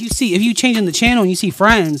if you change in the channel and you see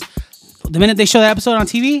Friends, the minute they show that episode on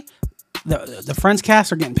TV, the Friends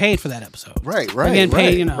cast are getting paid for that episode. Right. They're getting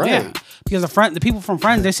paid, you know, yeah. Because the people from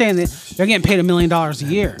Friends, they're saying that they're getting paid $1 million a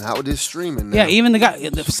year. Not with this streaming now. Yeah, even the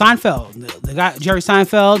Seinfeld, the guy Jerry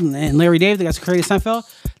Seinfeld and Larry David, the guys who created Seinfeld,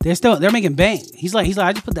 they're making bank. He's like,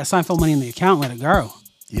 I just put that Seinfeld money in the account and let it grow.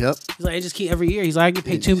 Yep. He's like, I just keep every year. He's like, I get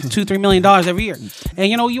paid $2-3 million every year. And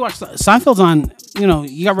you know, you watch Seinfeld's on. You know,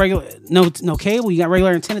 you got regular no cable. You got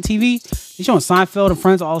regular antenna TV. They're showing Seinfeld and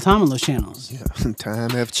Friends all the time on those channels. Yeah,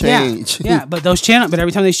 time have changed. Yeah, but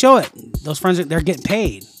every time they show it, those Friends they're getting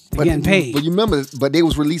paid. Getting paid. But you remember, they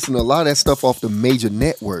was releasing a lot of that stuff off the major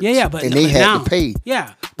networks. Yeah, and they had to pay.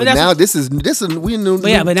 Yeah, but now this is we knew.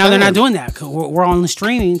 But yeah, but now they're not doing that. 'Cause we're on the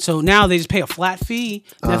streaming, so now they just pay a flat fee.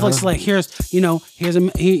 Netflix is like, here's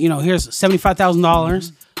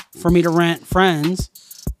 $75,000 for me to rent Friends,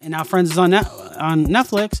 and now Friends is on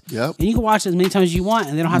Netflix. Yep. And you can watch it as many times as you want,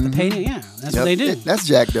 and they don't have to pay it. Yeah, that's what they do. That's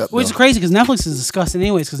jacked up. Which is crazy because Netflix is disgusting,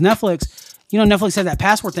 anyways. Because Netflix, Netflix had that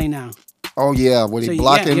password thing now. Oh yeah, where they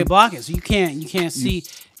block it. You block it, so you can't see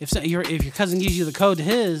if your cousin gives you the code to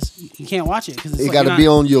his, you can't watch it because it got to be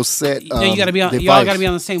on your set. You got to be on. Device. You all got to be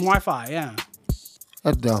on the same Wi-Fi. Yeah.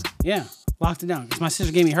 That's dumb. Yeah, locked it down because my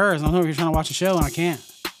sister gave me hers. I'm over here trying to watch a show and I can't.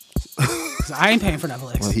 I ain't paying for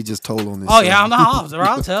Netflix. Well, he just told on this. Oh yeah, I'm the house.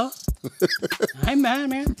 I'll tell. I ain't mad,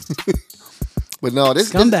 man. But no,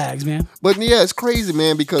 this scumbags, man. But yeah, it's crazy,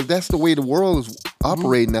 man, because that's the way the world is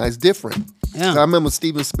operating now. It's different. Yeah. I remember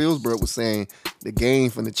Steven Spielberg was saying the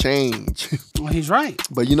game finna change. Well, he's right.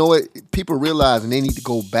 But you know what? People realize and they need to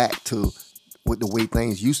go back to what the way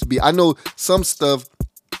things used to be. I know some stuff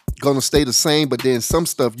gonna stay the same, but then some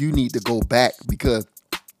stuff you need to go back because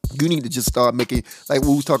you need to just start making, like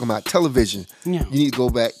we was talking about television. Yeah. You need to go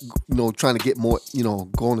back, trying to get more,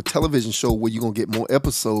 go on a television show where you're going to get more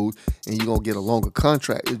episodes and you're going to get a longer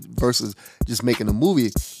contract versus just making a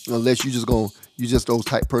movie, unless you're just those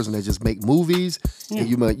type person that just make movies and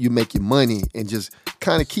you make your money and just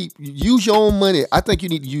kind of use your own money. I think you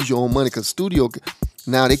need to use your own money because studio,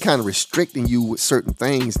 now they kind of restricting you with certain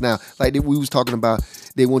things. Now, like we was talking about,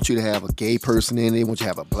 they want you to have a gay person in it. They want you to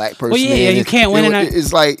have a black person in it. Well, yeah, you can't win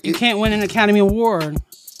you can't win an Academy Award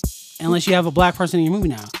unless you have a black person in your movie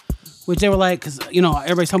now. Which they were like, because,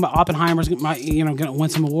 everybody's talking about Oppenheimer's going to win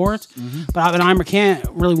some awards. Mm-hmm. But Oppenheimer can't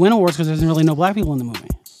really win awards because there's really no black people in the movie.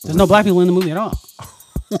 There's no black people in the movie at all.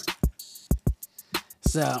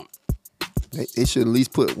 So, They should at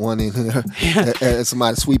least put one in here. And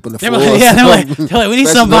somebody sweeping the floor. They're like, we need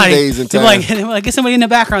somebody. They're like, get somebody in the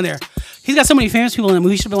background there. He's got so many famous people in the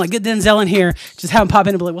movie. He should have been like, get Denzel in here. Just have him pop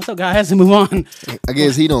in and be like, what's up, guys? And move on. I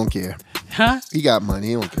guess he don't care. Huh? He got money.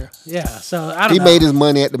 He don't care. Yeah, so I don't know. He made his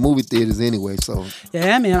money at the movie theaters anyway, so.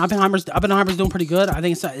 Yeah, man. Oppenheimer's doing pretty good. I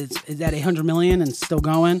think it's at 800 million and still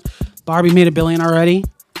going. Barbie made $1 billion already.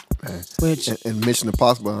 Which and Mission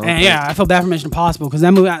Impossible. I feel bad for Mission Impossible because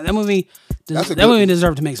that movie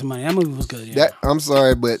deserved to make some money. That movie was good. Yeah. I'm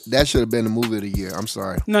sorry, but that should have been the movie of the year. I'm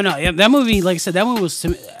sorry. No, yeah, that movie, like I said, that movie was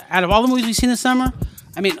out of all the movies we've seen this summer.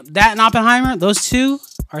 I mean, that and Oppenheimer, those two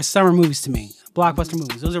are summer movies to me. Blockbuster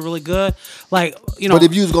movies. Those are really good. Like, but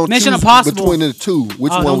if you was going to choose between the two,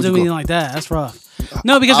 which one would you go? Don't do anything like that. That's rough.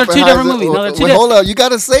 No, because they're two different movies. No, they're two different. Hold up, you got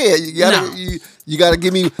to say it. You got to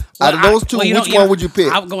give me out of those two. Which one would you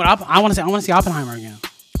pick? I want to see Oppenheimer again.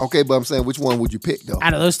 Okay, but I'm saying, which one would you pick though?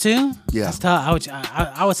 Out of those two, yeah, that's tough.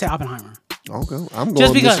 I would say Oppenheimer. Okay, I'm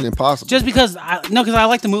going Mission Impossible. Just because I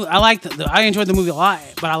like the movie. I enjoyed the movie a lot,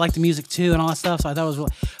 but I like the music too and all that stuff. So I thought it was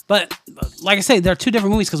really. But like I say, they're two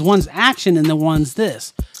different movies because one's action and the one's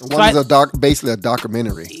this. One is basically a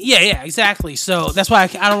documentary. Yeah, exactly. So that's why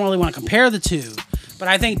I don't really want to compare the two. But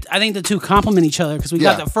I think the two complement each other because we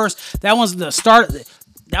got the first. That was the start.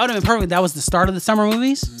 That would have been perfect. That was the start of the summer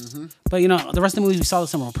movies. Mm-hmm. But the rest of the movies we saw this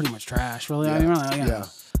summer were pretty much trash. Really, yeah.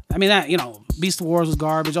 I mean that Beast Wars was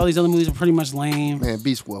garbage. All these other movies were pretty much lame. Man,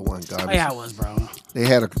 Beast Wars wasn't garbage. Oh, yeah, it was, bro.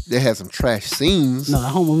 They had some trash scenes. No, the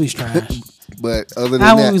whole movie's trash. But other than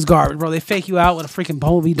that movie's garbage, bro. They fake you out with a freaking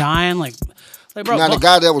bumblebee dying, like bro. Now the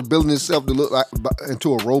guy that was building himself to look like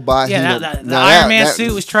into a robot. Yeah, the Iron Man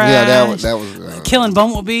suit was trash. Yeah, that was killing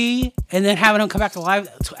Bumblebee and then having him come back to life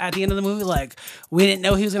at the end of the movie. Like we didn't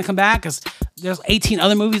know he was gonna come back because there's 18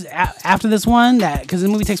 other movies after this one because the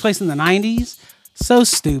movie takes place in the 90s. So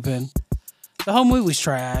stupid. The whole movie was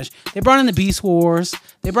trash. They brought in the Beast Wars.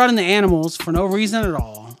 They brought in the animals for no reason at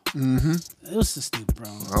all. Mm-hmm. It was just stupid, bro.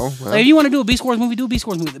 Oh, well. Like, if you want to do a Beast Wars movie, do a Beast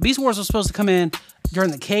Wars movie. The Beast Wars was supposed to come in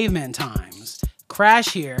during the caveman times, crash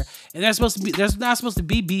here, and there's not supposed to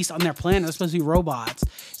be beasts on their planet. They're supposed to be robots.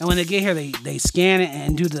 And when they get here, they scan it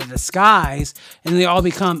and do the disguise, and they all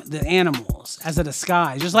become the animals as a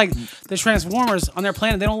disguise. Just like the Transformers on their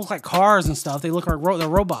planet, they don't look like cars and stuff. They look like they're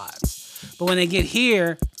robots. But when they get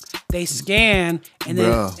here, they scan and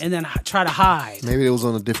then try to hide. Maybe it was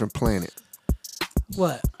on a different planet.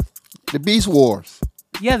 What? The Beast Wars.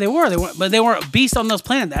 Yeah, they were, but they weren't beasts on those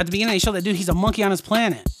planets. At the beginning, they showed that dude, he's a monkey on his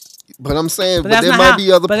planet. But I'm saying, but there might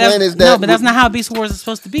be other planets that. No, but that's not how Beast Wars is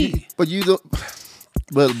supposed to be. But you don't.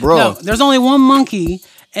 But bro, no, there's only one monkey,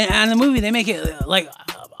 and in the movie they make it like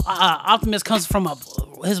Optimus comes from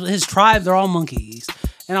his tribe. They're all monkeys,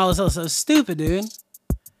 and all this other stuff. Stupid, dude.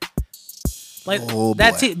 Like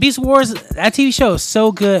Beast Wars, that TV show is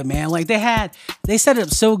so good, man. Like they set it up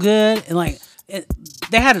so good, and like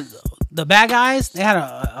they had the bad guys. They had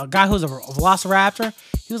a guy who was a velociraptor.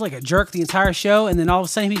 He was like a jerk the entire show, and then all of a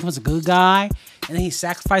sudden he becomes a good guy, and then he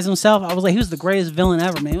sacrificed himself. I was like, he was the greatest villain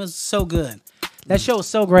ever, man. It was so good. That show was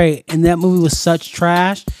so great, and that movie was such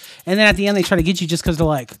trash. And then at the end, they try to get you just because they're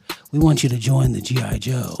like, we want you to join the G.I.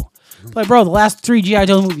 Joe. Like, bro, the last 3 G.I.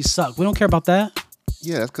 Joe movies suck. We don't care about that.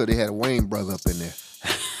 Yeah, that's because they had a Wayne brother up in there.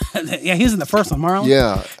 Yeah, he was in the first one, Marlon.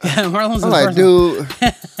 Yeah. Marlon's in the first one.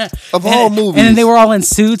 Dude, of all movies. And then they were all in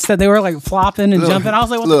suits that they were like flopping and jumping. I was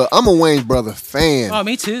like, look, I'm a Wayne brother fan. Oh,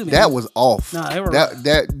 me too, man. That was off. No, they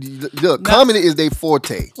were comedy is their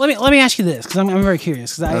forte. Let me ask you this, because I'm very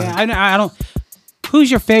curious. Because I don't. Who's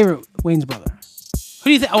your favorite Wayne's brother? Who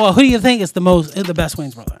do you think? Well, who do you think is the best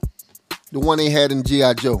Wayne's brother? The one they had in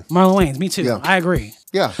G.I. Joe. Marlon Wayans. Me too. Yeah. I agree.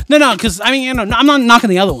 Yeah. No, because I mean, I'm not knocking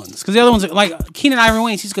the other ones, because the other ones are like Keenan Ivory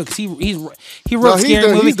Wayans. He's good because he wrote scary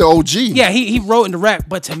movies. He's the OG. Yeah, he wrote and direct.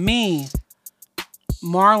 But to me,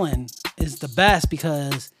 Marlon is the best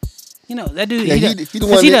because that dude. Yeah,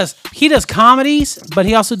 he does comedies, but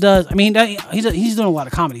he also does. I mean, he's doing a lot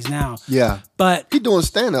of comedies now. Yeah. But he's doing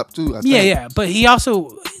stand up too. I think. Yeah. But he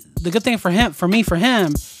also, the good thing for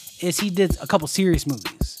him is he did a couple serious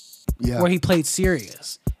movies. Yeah. Where he played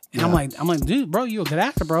serious. And I'm like, dude, bro, you a good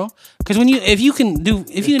actor, bro. Because if you can jump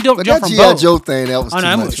from both. G.I. Joe thing, that was too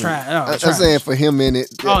much. Was trash. I'm saying for him in it,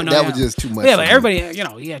 that was just too much. Yeah, but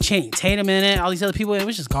everybody, Channing Tatum in it, all these other people, it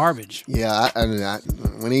was just garbage. Yeah,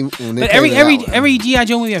 but every G.I.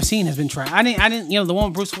 Joe movie I've seen has been trash. I didn't, the one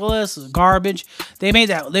with Bruce Willis, garbage. They made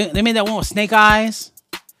that one with Snake Eyes.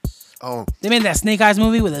 Oh, they made that Snake Eyes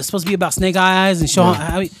movie where it's supposed to be about Snake Eyes and show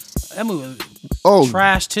how that movie was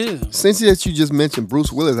trash too. Since that you just mentioned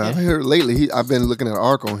Bruce Willis, I've heard lately I've been looking at an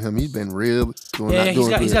arc on him. He's been real.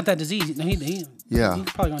 He's got that disease. Yeah. He's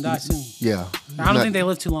probably gonna die soon. Yeah. I don't think they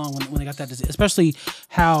live too long when they got that disease, especially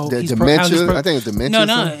how The he's dementia. I think it's dementia.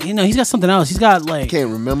 No, he's got something else. He's got like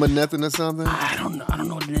Can't remember nothing or something. I don't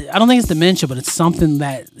know what it is. I don't think it's dementia, but it's something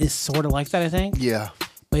that is sort of like that. I think. Yeah.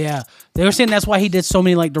 But yeah, they were saying that's why he did so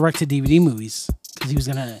many like direct to DVD movies because he was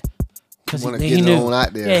gonna he get knew it on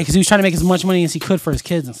out there. Yeah, because he was trying to make as much money as he could for his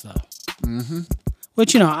kids and stuff. Mm-hmm.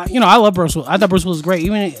 Which I love Bruce Willis. I thought Bruce Willis was great.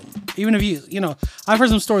 Even if I've heard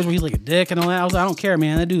some stories where he's like a dick and all that. I was like, I don't care,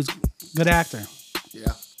 man. That dude's a good actor.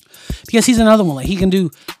 Yeah. Because he's another one. Like he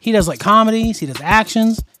does like comedies. He does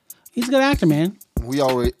actions. He's a good actor, man. We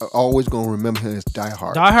always gonna remember him as Die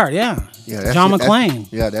Hard. Die Hard, yeah. Yeah, John McClane.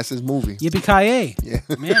 That's his movie. Yippee-ki-yay. Yeah.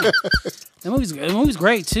 Man. The movie's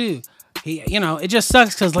great too. It just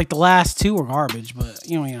sucks because like the last two were garbage, but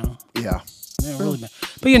Yeah. they're really bad.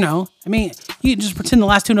 But you just pretend the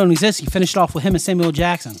last two don't exist. He finished off with him and Samuel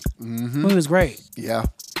Jackson. The movie was great. Yeah.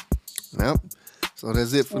 Yep. So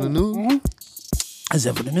that's it for the news. That's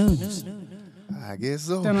it for the news. I guess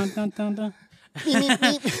so. Dun, dun, dun, dun.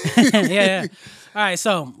 Yeah. All right.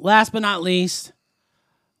 So last but not least,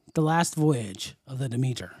 the last voyage of the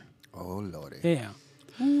Demeter. Oh Lordy. Yeah.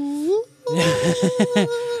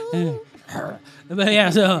 But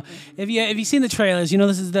yeah, so if you've seen the trailers,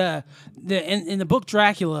 this is in the book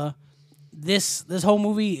Dracula. This whole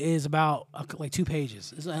movie is about like 2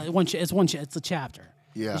 pages. It's a chapter.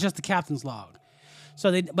 Yeah. It's just the captain's log. So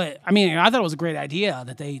I thought it was a great idea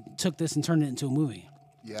that they took this and turned it into a movie.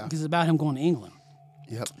 Yeah. Because it's about him going to England.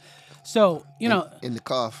 Yep. So in the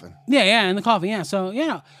coffin. Yeah, in the coffin. Yeah. So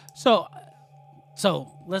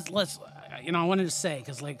let's I wanted to say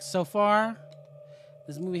because like so far,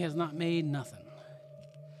 this movie has not made nothing.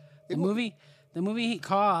 The movie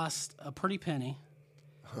cost a pretty penny.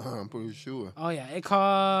 I'm pretty sure. Oh yeah, it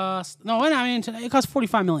cost it cost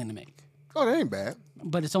 $45 million to make. Oh, that ain't bad.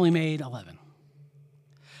 But it's only made 11.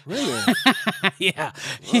 Really? Yeah.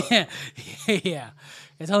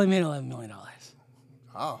 It's only made $11 million.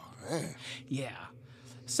 Oh man. Yeah.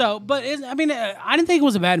 So, but I didn't think it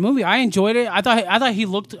was a bad movie. I enjoyed it. I thought he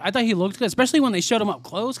looked good, especially when they showed him up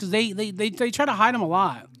close because they try to hide him a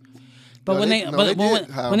lot. But when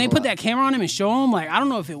they put that camera on him and show him, like I don't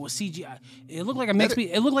know if it was CGI. It looked like a mix.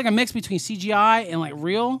 It looked like a mix between CGI and like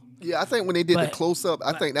real. Yeah, I think when they did the close up,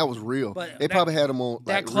 I think that was real. They probably had him on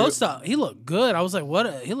that close up. He looked good. I was like,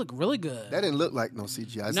 he looked really good. That didn't look like no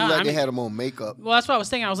CGI. It looked like they had him on makeup. Well, that's what I was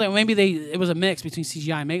thinking. I was like, maybe it was a mix between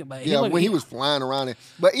CGI and makeup. But when he was flying around it,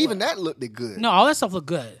 but even that looked good. No, all that stuff looked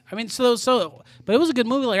good. I mean, but it was a good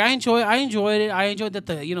movie. Like I enjoyed it. I enjoyed that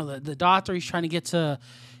the doctor he's trying to get to.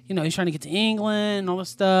 He's trying to get to England and all this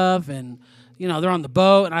stuff, and they're on the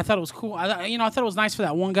boat, and I thought it was cool. I thought it was nice for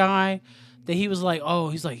that one guy that he was like,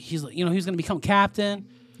 he's gonna become captain.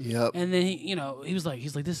 Yep. And then he was like,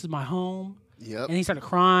 this is my home. Yep. And he started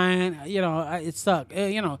crying. It sucked. But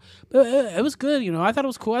it was good. I thought it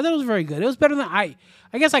was cool. I thought it was very good. It was better than I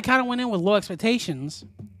guess I kind of went in with low expectations,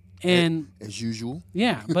 and as usual.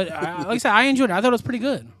 Yeah, but like I said, I enjoyed it. I thought it was pretty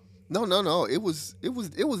good. No. It was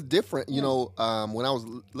different. When I was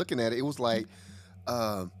looking at it, it was like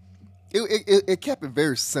it kept it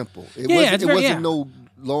very simple. It wasn't no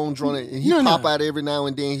long drawn. And he pop out every now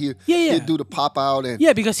and then. He'd do the pop out and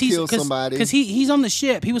because kill somebody. Because he's on the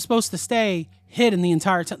ship. He was supposed to stay hidden the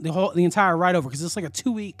entire the entire ride over because it's like a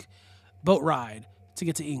 2-week boat ride to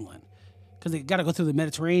get to England because they got to go through the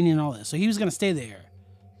Mediterranean and all this. So he was going to stay there.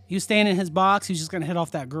 He was staying in his box. He was just going to hit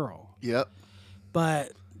off that girl. Yep.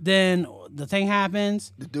 But then the thing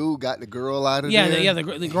happens. The dude got the girl out of there.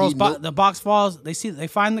 The girl's the box falls. They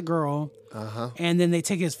find the girl. And then they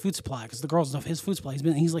take his food supply because the girl's his food supply.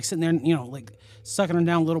 He's like sitting there, like sucking her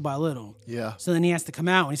down little by little. Yeah. So then he has to come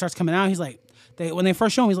out. When he starts coming out, he's like, when they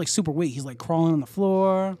first show him, he's like super weak. He's like crawling on the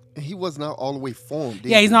floor. And he was not all the way formed.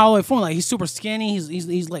 He's not all the way formed. Like he's super skinny.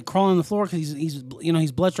 He's like crawling on the floor because he's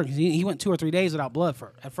bloodstruck. He went 2 or 3 days without blood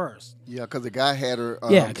at first. Yeah, because the guy had her.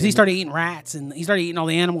 Because he started eating rats and he started eating all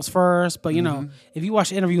the animals first. But if you watch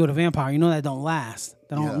the Interview with a Vampire, that don't last.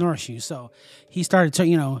 That don't nourish you. So he started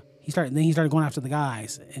to He started going after the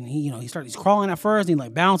guys, and he's crawling at first, and he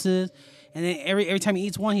like bounces, and then every time he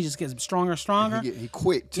eats one, he just gets stronger and stronger. He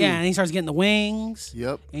quick too. Yeah, and he starts getting the wings.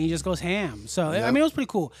 Yep. And he just goes ham. So it was pretty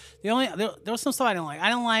cool. There was some stuff I didn't like. I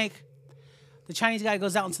didn't like the Chinese guy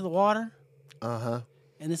goes out into the water. And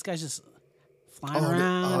this guy's just flying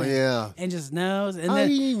around. And just knows. And I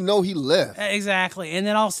didn't even know he left. Exactly. And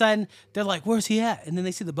then all of a sudden they're like, "Where's he at?" And then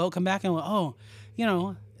they see the boat come back and like,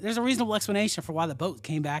 there's a reasonable explanation for why the boat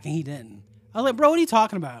came back and he didn't. I was like, bro, what are you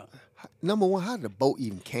talking about? number one, how did the boat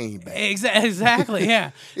even came back? Exactly,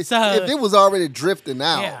 yeah. So If it was already drifting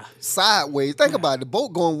out Yeah. sideways, think about it. The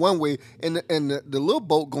boat going one way and the little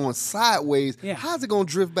boat going sideways. Yeah. How's it going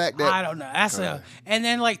to drift back that? I don't know. That's and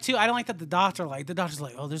then like too, I don't like that the doctor's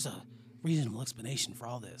like, oh, there's a reasonable explanation for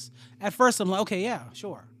all this. At first, I'm like, okay, yeah,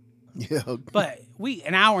 sure. Yeah. But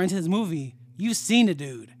an hour into this movie, you've seen the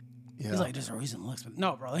dude. Yeah. He's like, there's a reasonable explanation.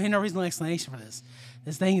 No, bro, there ain't no reasonable explanation for this.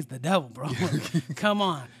 This thing is the devil, bro. Come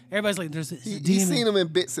on. Everybody's like, there's a demon. He's seen them in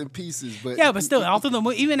bits and pieces, but Yeah, but still, all through the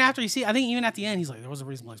movie, even after you see, I think even at the end, he's like, there was a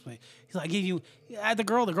reasonable explanation. He's like, I give you, the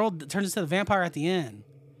girl turns into the vampire at the end.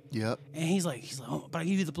 Yep. And he's like, oh, but I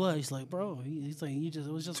give you the blood. He's like, bro, he's like, it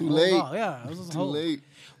was just Too a whole late. ball. Yeah, it was just a Too whole. late.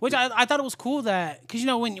 Which I thought it was cool that, because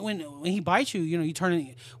when he bites you, you turn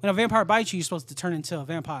in, when a vampire bites you, you're supposed to turn into a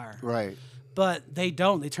vampire. Right. But they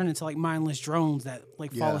don't. They turn into like mindless drones that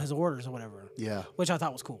like follow Yeah. his orders or whatever. Yeah. Which I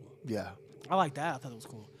thought was cool. Yeah. I like that. I thought it was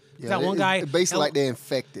cool. Yeah. That one guy, basically like they're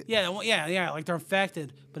infected. yeah, like they're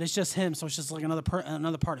infected, but it's just him, so it's just like another part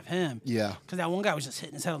of him. Yeah. Because that one guy was just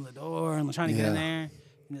hitting his head on the door and trying to get in Yeah.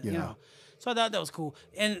 there, Yeah. So I thought that was cool.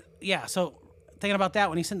 And yeah, so thinking about that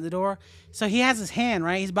when he's sitting at the door, so he has his hand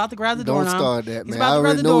right. He's about to grab the door. Don't start that, He's man. about I to grab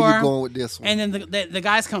already the know door, you're going with this one. And then the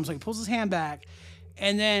guys come, so he pulls his hand back,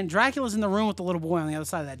 and then Dracula's in the room with the little boy on the other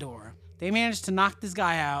side of that door. They managed to knock this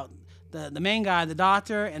guy out. The main guy, the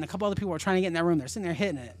doctor, and a couple other people are trying to get in that room. They're sitting there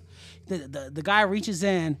hitting it. The guy reaches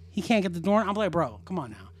in. He can't get the door. I'm like, bro, come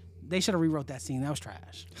on now. They should have rewrote that scene. That was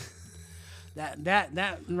trash.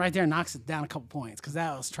 that right there knocks it down a couple points because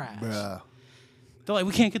that was trash. Bruh. They're like,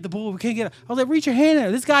 we can't get the bull. We can't get it. I was like, reach your hand in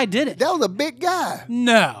there. This guy did it. That was a big guy.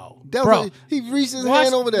 No. That Bro. was he reached his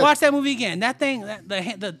hand over there. Watch that movie again. That thing,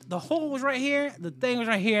 the hole was right here. The thing was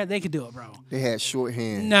right here. They could do it, bro. They had short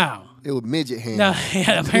hands. No. It was midget hands. No,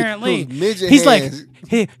 yeah, apparently. It was midget he's hands.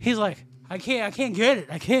 like, he's like, I can't get it.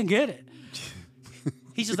 I can't get it.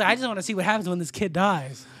 He's just like, I just want to see what happens when this kid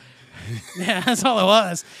dies. Yeah, that's all it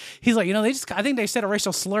was. He's like, I think they said a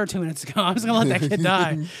racial slur 2 minutes ago. I'm just gonna let that kid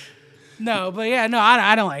die. No, but yeah, no,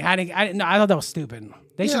 I don't like. I thought that was stupid.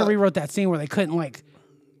 They should have rewrote that scene where they couldn't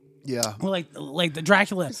Yeah. like the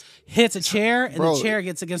Dracula hits a chair and Bro, the chair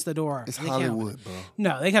gets against the door. It's They can't- Hollywood, bro.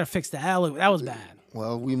 No, they gotta fix that. That was bad.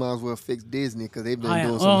 Well, we might as well fix Disney because they've been Oh, yeah.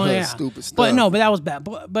 doing some Oh, really yeah. stupid stuff. But no, but that was bad.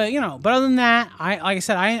 But other than that, like I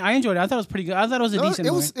said, I enjoyed it. I thought it was pretty good. I thought it was a decent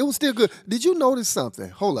movie. It was still good. Did you notice something?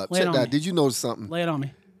 Hold up, Lay it check on that. me. Did you notice something? Lay it on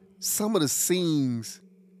me. Some of the scenes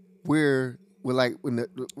where like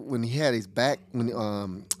when he had his back, when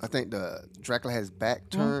I think the Dracula had his back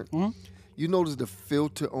turned, you notice the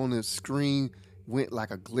filter on the screen went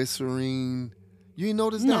like a glycerine. You ain't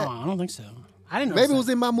notice No, that? I don't think so. I didn't know. Maybe it was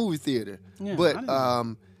in my movie theater. Yeah, I but didn't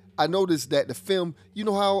know. I noticed that the film, you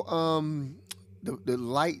know how the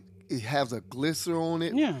light, it has a glister on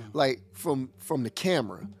it? Yeah. Like from the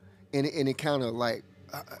camera. And it kind of like,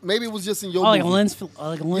 maybe it was just in your like a movie. lens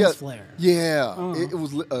flare. Yeah. Oh. It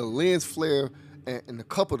was a lens flare in a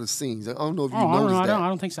couple of the scenes. I don't know if you Oh, I don't noticed know. that. I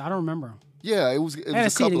don't think so. I don't remember. Yeah, it was I had to a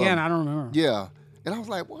see it couple again. of I them. don't remember. Yeah. And I was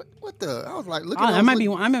like, what the? I was like, look at I that. might be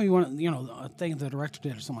one a thing the director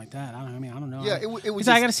did or something like that. I don't know. Yeah, it was I just-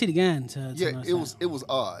 got to see it again to Yeah, notice it was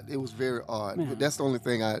odd. It was very odd. Yeah. But that's the only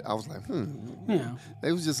thing I was like, Yeah.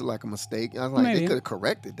 It was just like a mistake. I was like, Maybe. they could have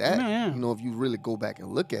corrected that. Yeah. If you really go back and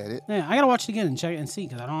look at it. Yeah, I got to watch it again and check it and see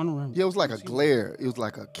because I don't remember. Yeah, it was like a glare. It was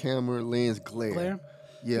like a camera lens glare. Glare?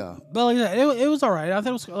 Yeah. But like that, it was all right. I thought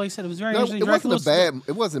it was, like I said, it was very No, interesting. it wasn't bad.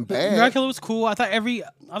 It wasn't bad. Dracula was cool. I thought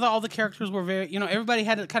all the characters were very, everybody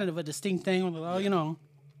had a kind of a distinct thing.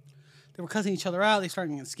 They were cussing each other out. They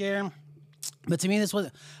started getting scared. But to me, this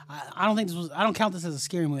was, I don't count this as a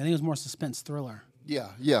scary movie. I think it was more suspense thriller.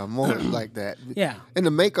 Yeah, more like that. Yeah. And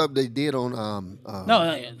the makeup they did on him.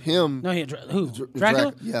 No, who?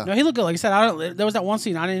 Dracula? Yeah. No, he looked good. Like I said, there was that one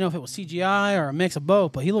scene. I didn't know if it was CGI or a mix of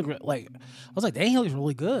both, but he looked like, I was like, dang, he looks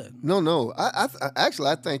really good. No. I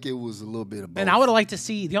think it was a little bit of both. And I would have liked to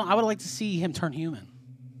see him turn human.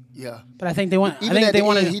 Yeah. But I think they want. Even I think at they the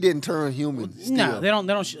wanted. end, he didn't turn human. Still. No, they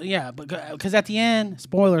don't. Yeah, but because at the end,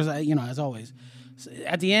 spoilers. As always,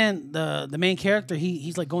 at the end, the main character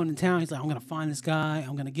he's like going to town. He's like, I'm gonna find this guy.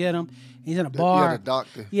 I'm gonna get him. He's in a bar. Yeah, the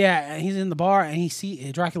doctor. Yeah, and he's in the bar and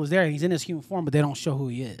Dracula's there. And he's in his human form, but they don't show who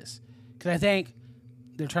he is because I think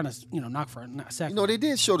they're trying to knock for a second. They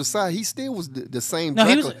did show the side. He still was the same No,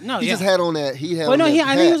 he Dracula. was- he just had on that. He had. Well, on no, that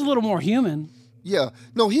I think he was hat. a little more human. Yeah.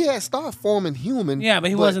 No, he had started forming human. Yeah, but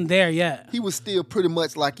he wasn't there yet. He was still pretty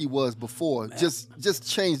much like he was before. Just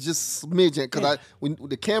changed just smidgen because when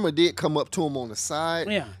the camera did come up to him on the side.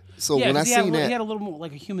 Yeah. So Yeah, when I 'cause he had seen he that, had a little more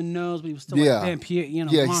like a human nose, but he was still Yeah. like Yeah, he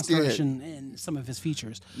still monsterish had- in some of his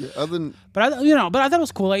features. yeah, other than But I thought it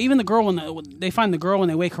was cool. Like even the girl when they find the girl when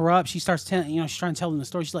they wake her up, she starts she's trying to tell them the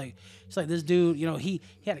story. She's like this dude, he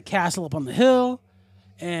had a castle up on the hill,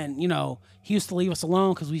 and he used to leave us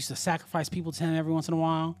alone because we used to sacrifice people to him every once in a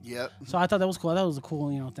while. Yep. So I thought that was cool. That was a cool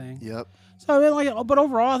thing. Yep. So but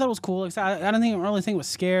overall, I thought it was cool. Like, I don't really think it was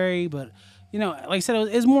scary, but like I said,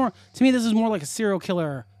 it was more to me. This is more like a serial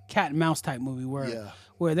killer cat and mouse type movie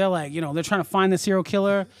where they're like they're trying to find the serial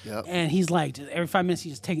killer, Yep. and he's like every 5 minutes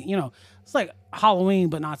he's just taking it's like Halloween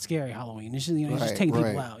but not scary Halloween. It's just he's just taking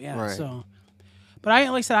people out. Yeah. Right. So, but like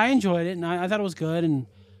I said, I enjoyed it and I thought it was good, and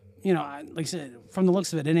like I said, from the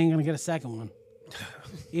looks of it, it ain't gonna get a second one,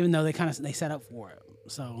 even though they set up for it.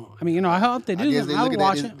 So I mean, I hope they do. I guess they I would looking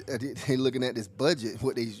watch at it. this, they looking at this budget,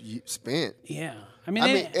 what they spent. Yeah,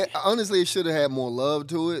 Honestly, it should have had more love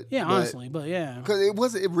to it. Yeah, honestly, but yeah,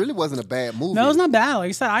 because it really wasn't a bad movie. No, it's not bad. Like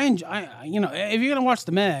I said, I enjoy. If you're gonna watch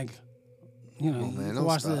The Meg, you Man, can don't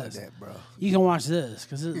watch start this. that, bro. You can watch this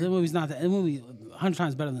because the movie's not that. The movie 100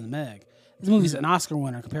 times better than The Meg. This movie's an Oscar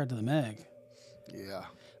winner compared to The Meg. Yeah.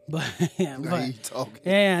 But Now you talking.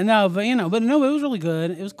 but no, it was really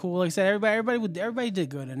good. It was cool. Like I said, everybody did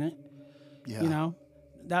good in it. Yeah.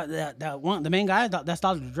 That one, the main guy, that's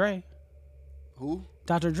Dr. Dre. Who?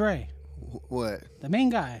 Dr. Dre, What? the main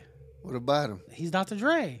guy. What about him? He's Dr.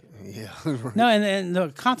 Dre. Yeah. Right. No, in the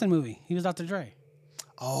Compton movie, he was Dr. Dre.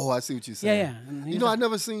 Oh, I see what you're saying. Yeah. And he was I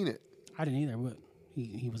never seen it. I didn't either, but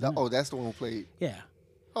he was. in it. Oh, that's the one who played. Yeah.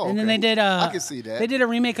 Oh, And then okay. they did. I can see that. They did a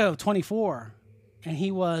remake of 24, and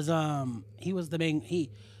he was the main.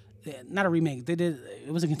 Not a remake. They did.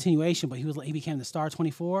 It was a continuation, but he became the star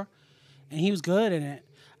 24, and he was good in it.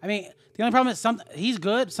 I mean, the only problem is he's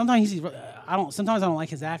good. Sometimes Sometimes I don't like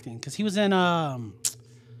his acting because he was in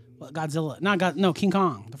Godzilla. King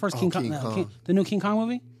Kong. The first King Kong. The new King Kong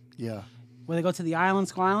movie Yeah. where they go to the island,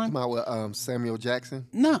 Skull Island. Come out with Samuel Jackson.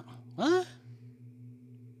 No, what?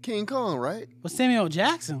 King Kong, right? With Samuel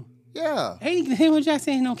Jackson. Yeah. Samuel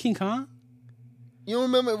Jackson ain't no King Kong. You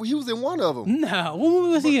don't remember? He was in one of them. No, what movie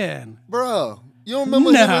was he in? Bro, you don't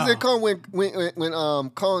remember No. he was in Kong when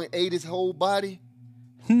Kong ate his whole body?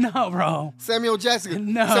 No, bro. Samuel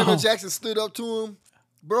Jackson. No. Samuel Jackson stood up to him.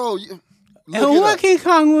 Bro, look And it what up. King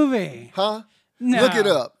Kong movie? Huh? No. Look it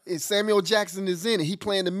up. And Samuel Jackson is in it. He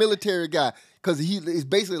playing the military guy because it's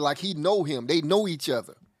basically like he know him. They know each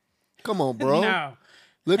other. Come on, bro. No.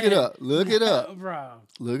 Look it up. Look it up. Bro.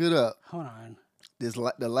 Look it up. Hold on.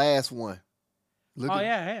 The last one. Look Oh, at-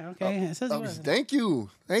 yeah, okay. It says Thank you.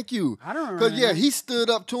 I don't remember. Because, yeah, he stood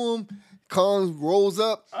up to him. Kong rolls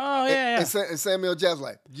up. Oh, yeah. And Samuel Jackson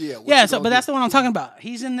like, yeah. what Yeah, you gonna but that's do? the one I'm talking about.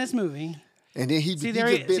 He's in this movie. And then he See,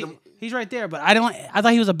 just bit him. he's right there, but I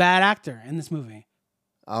thought he was a bad actor in this movie.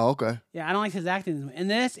 Oh, okay. Yeah, I don't like his acting in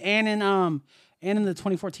this and in the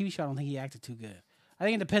 24 TV show. I don't think he acted too good. I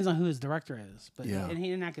think it depends on who his director is. But Yeah. and he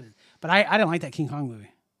didn't act good. But I didn't like that King Kong movie.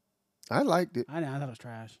 I liked it. I thought it was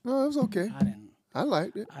trash. No, it was okay. I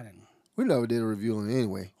liked it. I didn't. We never did a review on it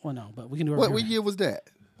anyway. Well, no, but we can do a What review. year was that?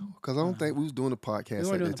 Because I don't think we was doing a podcast We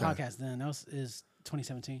were at doing that the time. podcast then. That is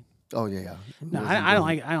 2017. Oh, yeah. No, I don't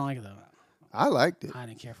like it. I don't like it though. I liked it. I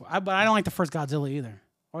didn't care for it. But I don't like the first Godzilla either.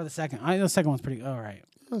 Or the second. The second one's pretty all right.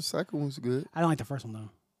 The second one was good. I don't like the first one though.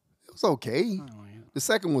 It was okay. I don't like it. The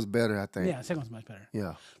second was better, I think. Yeah, the second one's much better.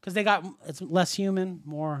 Yeah. Because it's less human,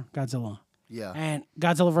 more Godzilla. Yeah. And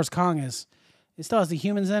Godzilla vs. Kong it still has the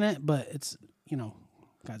humans in it, but it's,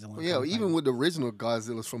 Godzilla. and Yeah, Kong even fighting. with the original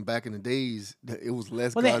Godzillas from back in the days, it was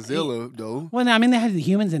less Well, Godzilla, though. Well, no, I mean, they had the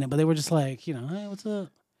humans in it, but they were just like, hey, what's up?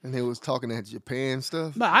 And they was talking that Japan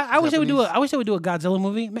stuff. But I wish they would do Japanese. I wish they would do a Godzilla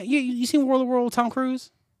movie. Man, you seen World of War with Tom Cruise?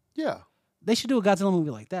 Yeah. They should do a Godzilla movie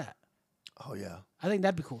like that. Oh, yeah. I think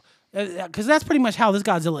that'd be cool. Because that's pretty much how this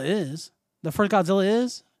Godzilla is. The first Godzilla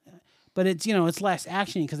is. But it's, it's less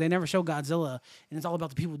action because they never show Godzilla and it's all about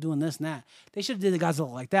the people doing this and that. They should have did the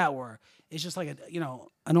Godzilla like that where it's just like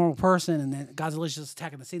a normal person and then Godzilla's just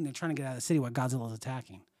attacking the city and they're trying to get out of the city while Godzilla's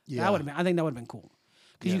attacking. Yeah. I think that would have been cool.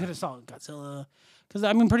 Because you could have saw Godzilla. Because,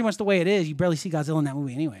 pretty much the way it is, you barely see Godzilla in that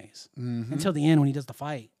movie anyways. Mm-hmm. Until the end when he does the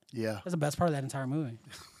fight. Yeah. That's the best part of that entire movie.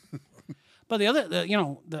 But the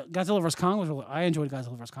Godzilla vs. Kong was I enjoyed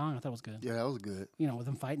Godzilla vs. Kong. I thought it was good. Yeah, that was good. With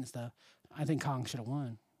them fighting and stuff. I think Kong should have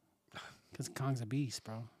won. Because Kong's a beast,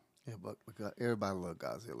 bro. Yeah, but everybody loved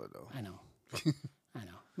Godzilla, though. I know.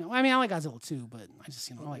 No, I mean, I like Godzilla too, but I just,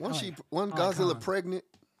 Wasn't I like Godzilla Kong. pregnant?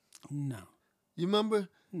 No. You remember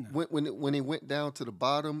No. when it went down to the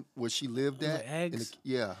bottom where she lived Was at? it eggs?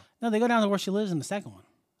 Yeah. No, they go down to where she lives in the second one.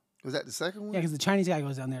 Was that the second one? Yeah, because the Chinese guy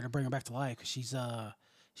goes down there to bring her back to life because she's down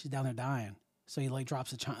there dying. So he like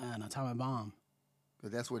drops an atomic bomb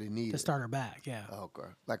But that's what he needed. to start her back. Yeah. Okay.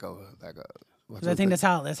 Like a. Because I think that's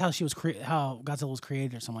how she was how Godzilla was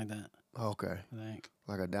created or something like that. Okay. I think.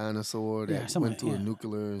 Like a dinosaur that something went through like- a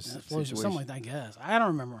nuclear Explosion, situation. something like that. I guess I don't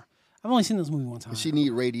remember. I've only seen this movie one time. She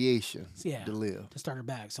need radiation Yeah. to live. to start her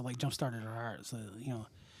back. So like jump started her heart. So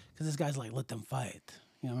because this guy's like let them fight.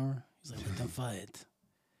 You know, remember? He's like let them fight.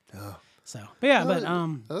 Yeah. So, but yeah, Other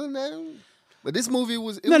than that, but this movie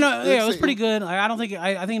was. It was pretty good. Like, I don't think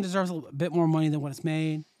I think it deserves a bit more money than what it's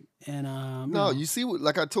made. And you see,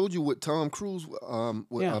 like I told you with Tom Cruise,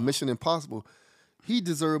 with Mission Impossible, he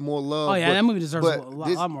deserved more love. Oh yeah, that movie deserves a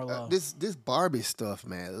lot more love. This Barbie stuff,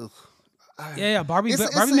 man. Barbie made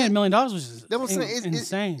 $1 million, which is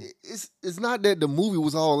insane. It's not that the movie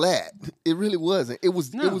was all that. It really wasn't. It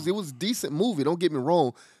was a decent movie. Don't get me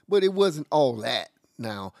wrong, but it wasn't all that.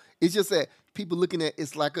 Now it's just that people looking at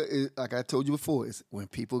it's like I told you before. It's when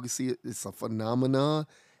people can see it, it's a phenomenon.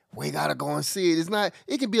 We gotta go and see it. It's not.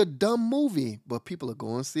 It can be a dumb movie, but people are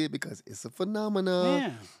going to see it because it's a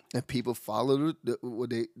phenomenon, and people follow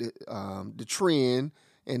the trend.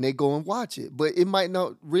 And they go and watch it. But it might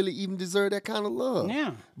not really even deserve that kind of love.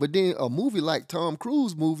 Yeah. But then a movie like Tom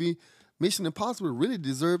Cruise movie, Mission Impossible, really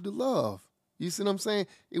deserved the love. You see what I'm saying?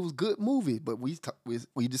 It was a good movie. But we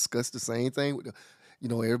discussed the same thing. With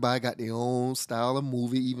everybody got their own style of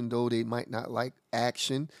movie, even though they might not like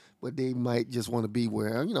action. But they might just want to be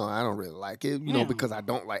where, I don't really like it, because I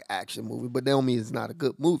don't like action movie. But that don't mean it's not a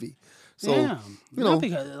good movie. So, I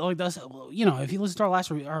think like that's if you listen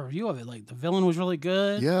to our review of it, like the villain was really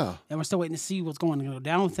good. Yeah, and we're still waiting to see what's going to go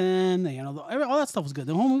down with him. All that stuff was good.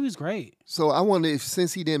 The whole movie was great. So I wonder if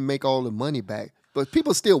since he didn't make all the money back, but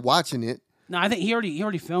people still watching it. No, I think he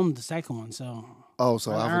already filmed the second one. So I was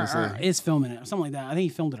gonna say is filming it, something like that. I think he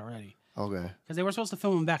filmed it already. Okay, because they were supposed to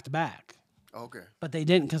film them back to back. Okay, but they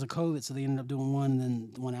didn't because of COVID, so they ended up doing one and then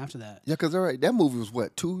the one after that. Yeah, because that movie was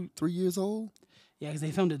what 2-3 years old. Yeah, because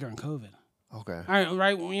they filmed it during COVID. Okay. All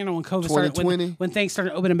right. When COVID started, when things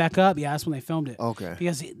started opening back up, that's when they filmed it. Okay.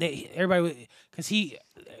 Because everybody was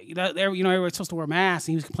supposed to wear masks,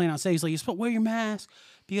 and he was complaining on stage. He's like, "You're supposed to wear your mask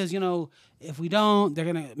because if we don't, they're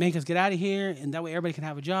gonna make us get out of here, and that way everybody can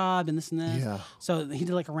have a job and this and that." Yeah. So he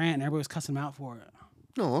did like a rant, and everybody was cussing him out for it.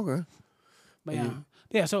 Oh, okay. But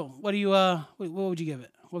yeah. So what do you what would you give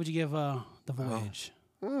it? What would you give The Voyage?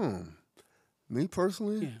 Me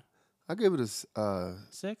personally, I give it a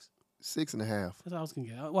 6. 6.5. That's what I was gonna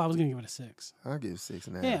give. Well, I was gonna give it a 6. I'll give it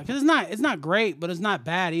 6.5. Yeah, because it's not great, but it's not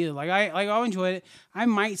bad either. Like I enjoyed it. I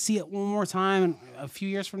might see it one more time a few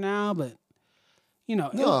years from now, but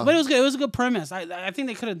but it was good. It was a good premise. I think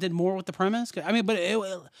they could have did more with the premise. But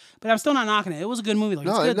I'm still not knocking it. It was a good movie. Like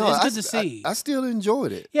it's good to see. I still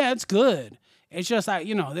enjoyed it. Yeah, it's good. It's just like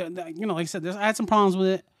I said, I had some problems with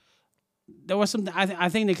it. There was some. I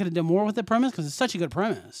think they could have done more with the premise because it's such a good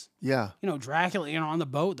premise. Yeah. Dracula, on the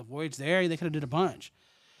boat, the voyage there, they could have did a bunch.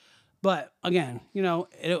 But again,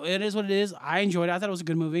 it is what it is. I enjoyed it. I thought it was a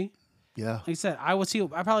good movie. Yeah. Like I said, I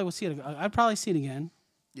probably would see it. I'd probably see it again.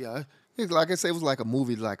 Yeah. Like I said, it was like a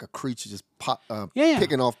movie, like a creature just Yeah.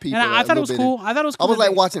 picking off people. And I thought it was cool. I was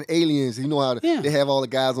like watching Aliens. You know how they have all the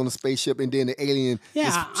guys on the spaceship, and then the alien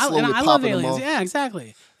is slowly I popping love them Aliens. off. Yeah,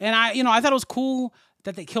 exactly. And I thought it was cool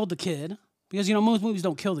that they killed the kid because most movies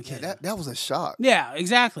don't kill the kid. Yeah, that was a shock. Yeah,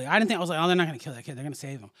 exactly. I didn't think I was like, oh, they're not going to kill that kid. They're going to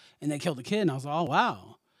save him, and they killed the kid, and I was like, oh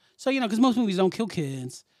wow. So because most movies don't kill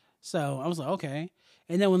kids, so I was like, okay.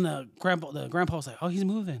 And then when the grandpa was like, oh, he's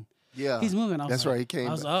moving. Yeah, he's moving. That's right. He came.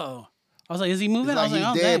 I was like, oh. I was like, is he moving? It's like I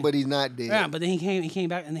was he's dead, dang. but he's not dead. Yeah, but then he came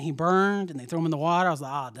back, and then he burned, and they threw him in the water. I was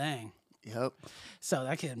like, oh, dang. Yep. So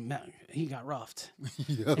that kid, he got roughed.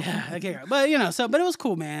 Yep. Yeah, that kid. But but it was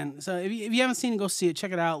cool, man. So if you haven't seen it, go see it.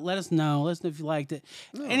 Check it out. Let us know. Let us know if you liked it.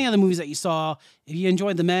 No. Any other movies that you saw. If you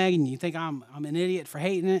enjoyed The Meg and you think I'm an idiot for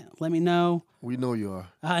hating it, let me know. We know you are.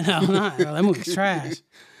 No, I'm not. That movie's trash.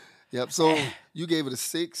 Yep. So you gave it a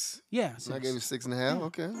 6. Yeah. And I gave it a 6.5. Yeah.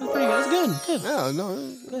 Okay. That's pretty good. It's good. Good. Yeah.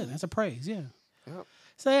 No. Good. That's a praise. Yeah. Yep.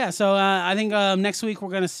 So I think next week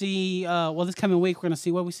we're gonna see. This coming week we're gonna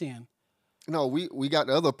see what we seeing. No, we got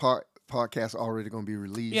the other podcast already going to be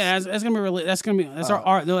released. Yeah, that's gonna be released.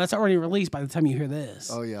 That's already released by the time you hear this.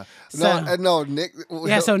 Oh yeah. So, Nick.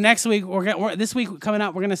 Yeah. So next week this week coming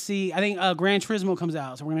up we're gonna see. I think Gran Turismo comes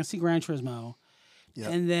out, so we're gonna see Gran Turismo. Yep.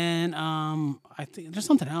 And then I think there's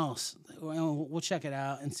something else. We'll check it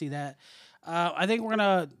out and see that. I think we're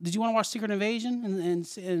gonna. Did you want to watch Secret Invasion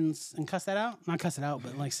and cuss that out? Not cuss it out,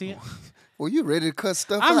 but like see it. Well, you ready to cut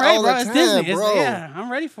stuff I'm out ready, all bro. the It's time, Disney. bro. Yeah,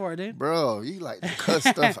 I'm ready for it, dude. Bro, you like to cut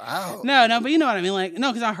stuff out. No, but you know what I mean. Like,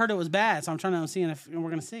 no, because I heard it was bad, so I'm trying to see if we're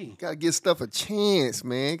gonna see. Gotta give stuff a chance,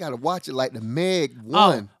 man. Gotta watch it like the Meg Oh,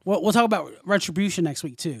 one. we'll talk about Retribution next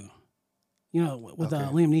week too. You know, with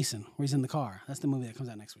Liam Neeson, where he's in the car. That's the movie that comes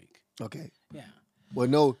out next week. Okay. Yeah. Well,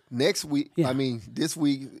 no, next week. Yeah. I mean, this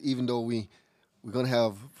week, even though we're gonna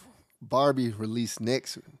have Barbie released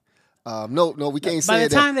next. No, we can't say that. By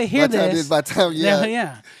the time they hear this,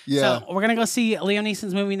 yeah. So we're gonna go see Liam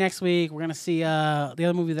Neeson's movie next week. We're gonna see the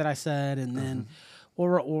other movie that I said, and then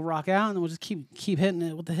we'll rock out, and we'll just keep hitting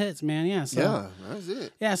it with the hits, man. Yeah. So Yeah, that's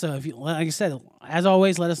it. yeah. So if you, like I said, as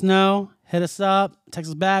always, let us know. Hit us up, text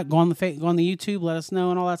us back, go on the YouTube, let us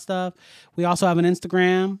know and all that stuff. We also have an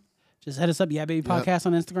Instagram. Just hit us up, Yeah Baby Podcast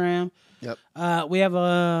on Instagram. Yep. We have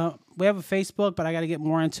a Facebook, but I got to get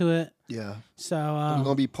more into it. Yeah. So we're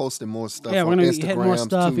gonna be posting more stuff. yeah, we're on gonna be hitting more Instagrams,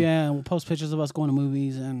 stuff. too. Yeah, and we'll post pictures of us going to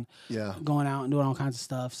movies and Yeah. going out and doing all kinds of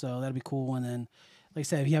stuff. So that'll be cool. And then, like I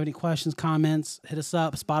said, if you have any questions, comments, hit us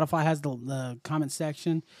up. Spotify has the comment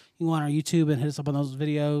section. You can go on our YouTube and hit us up on those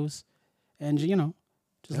videos, and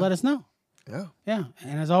just let us know. Yeah. Yeah,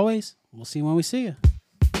 and as always, we'll see you when we see you.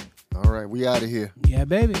 All right, we out of here. Yeah,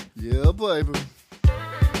 baby. Yeah, baby.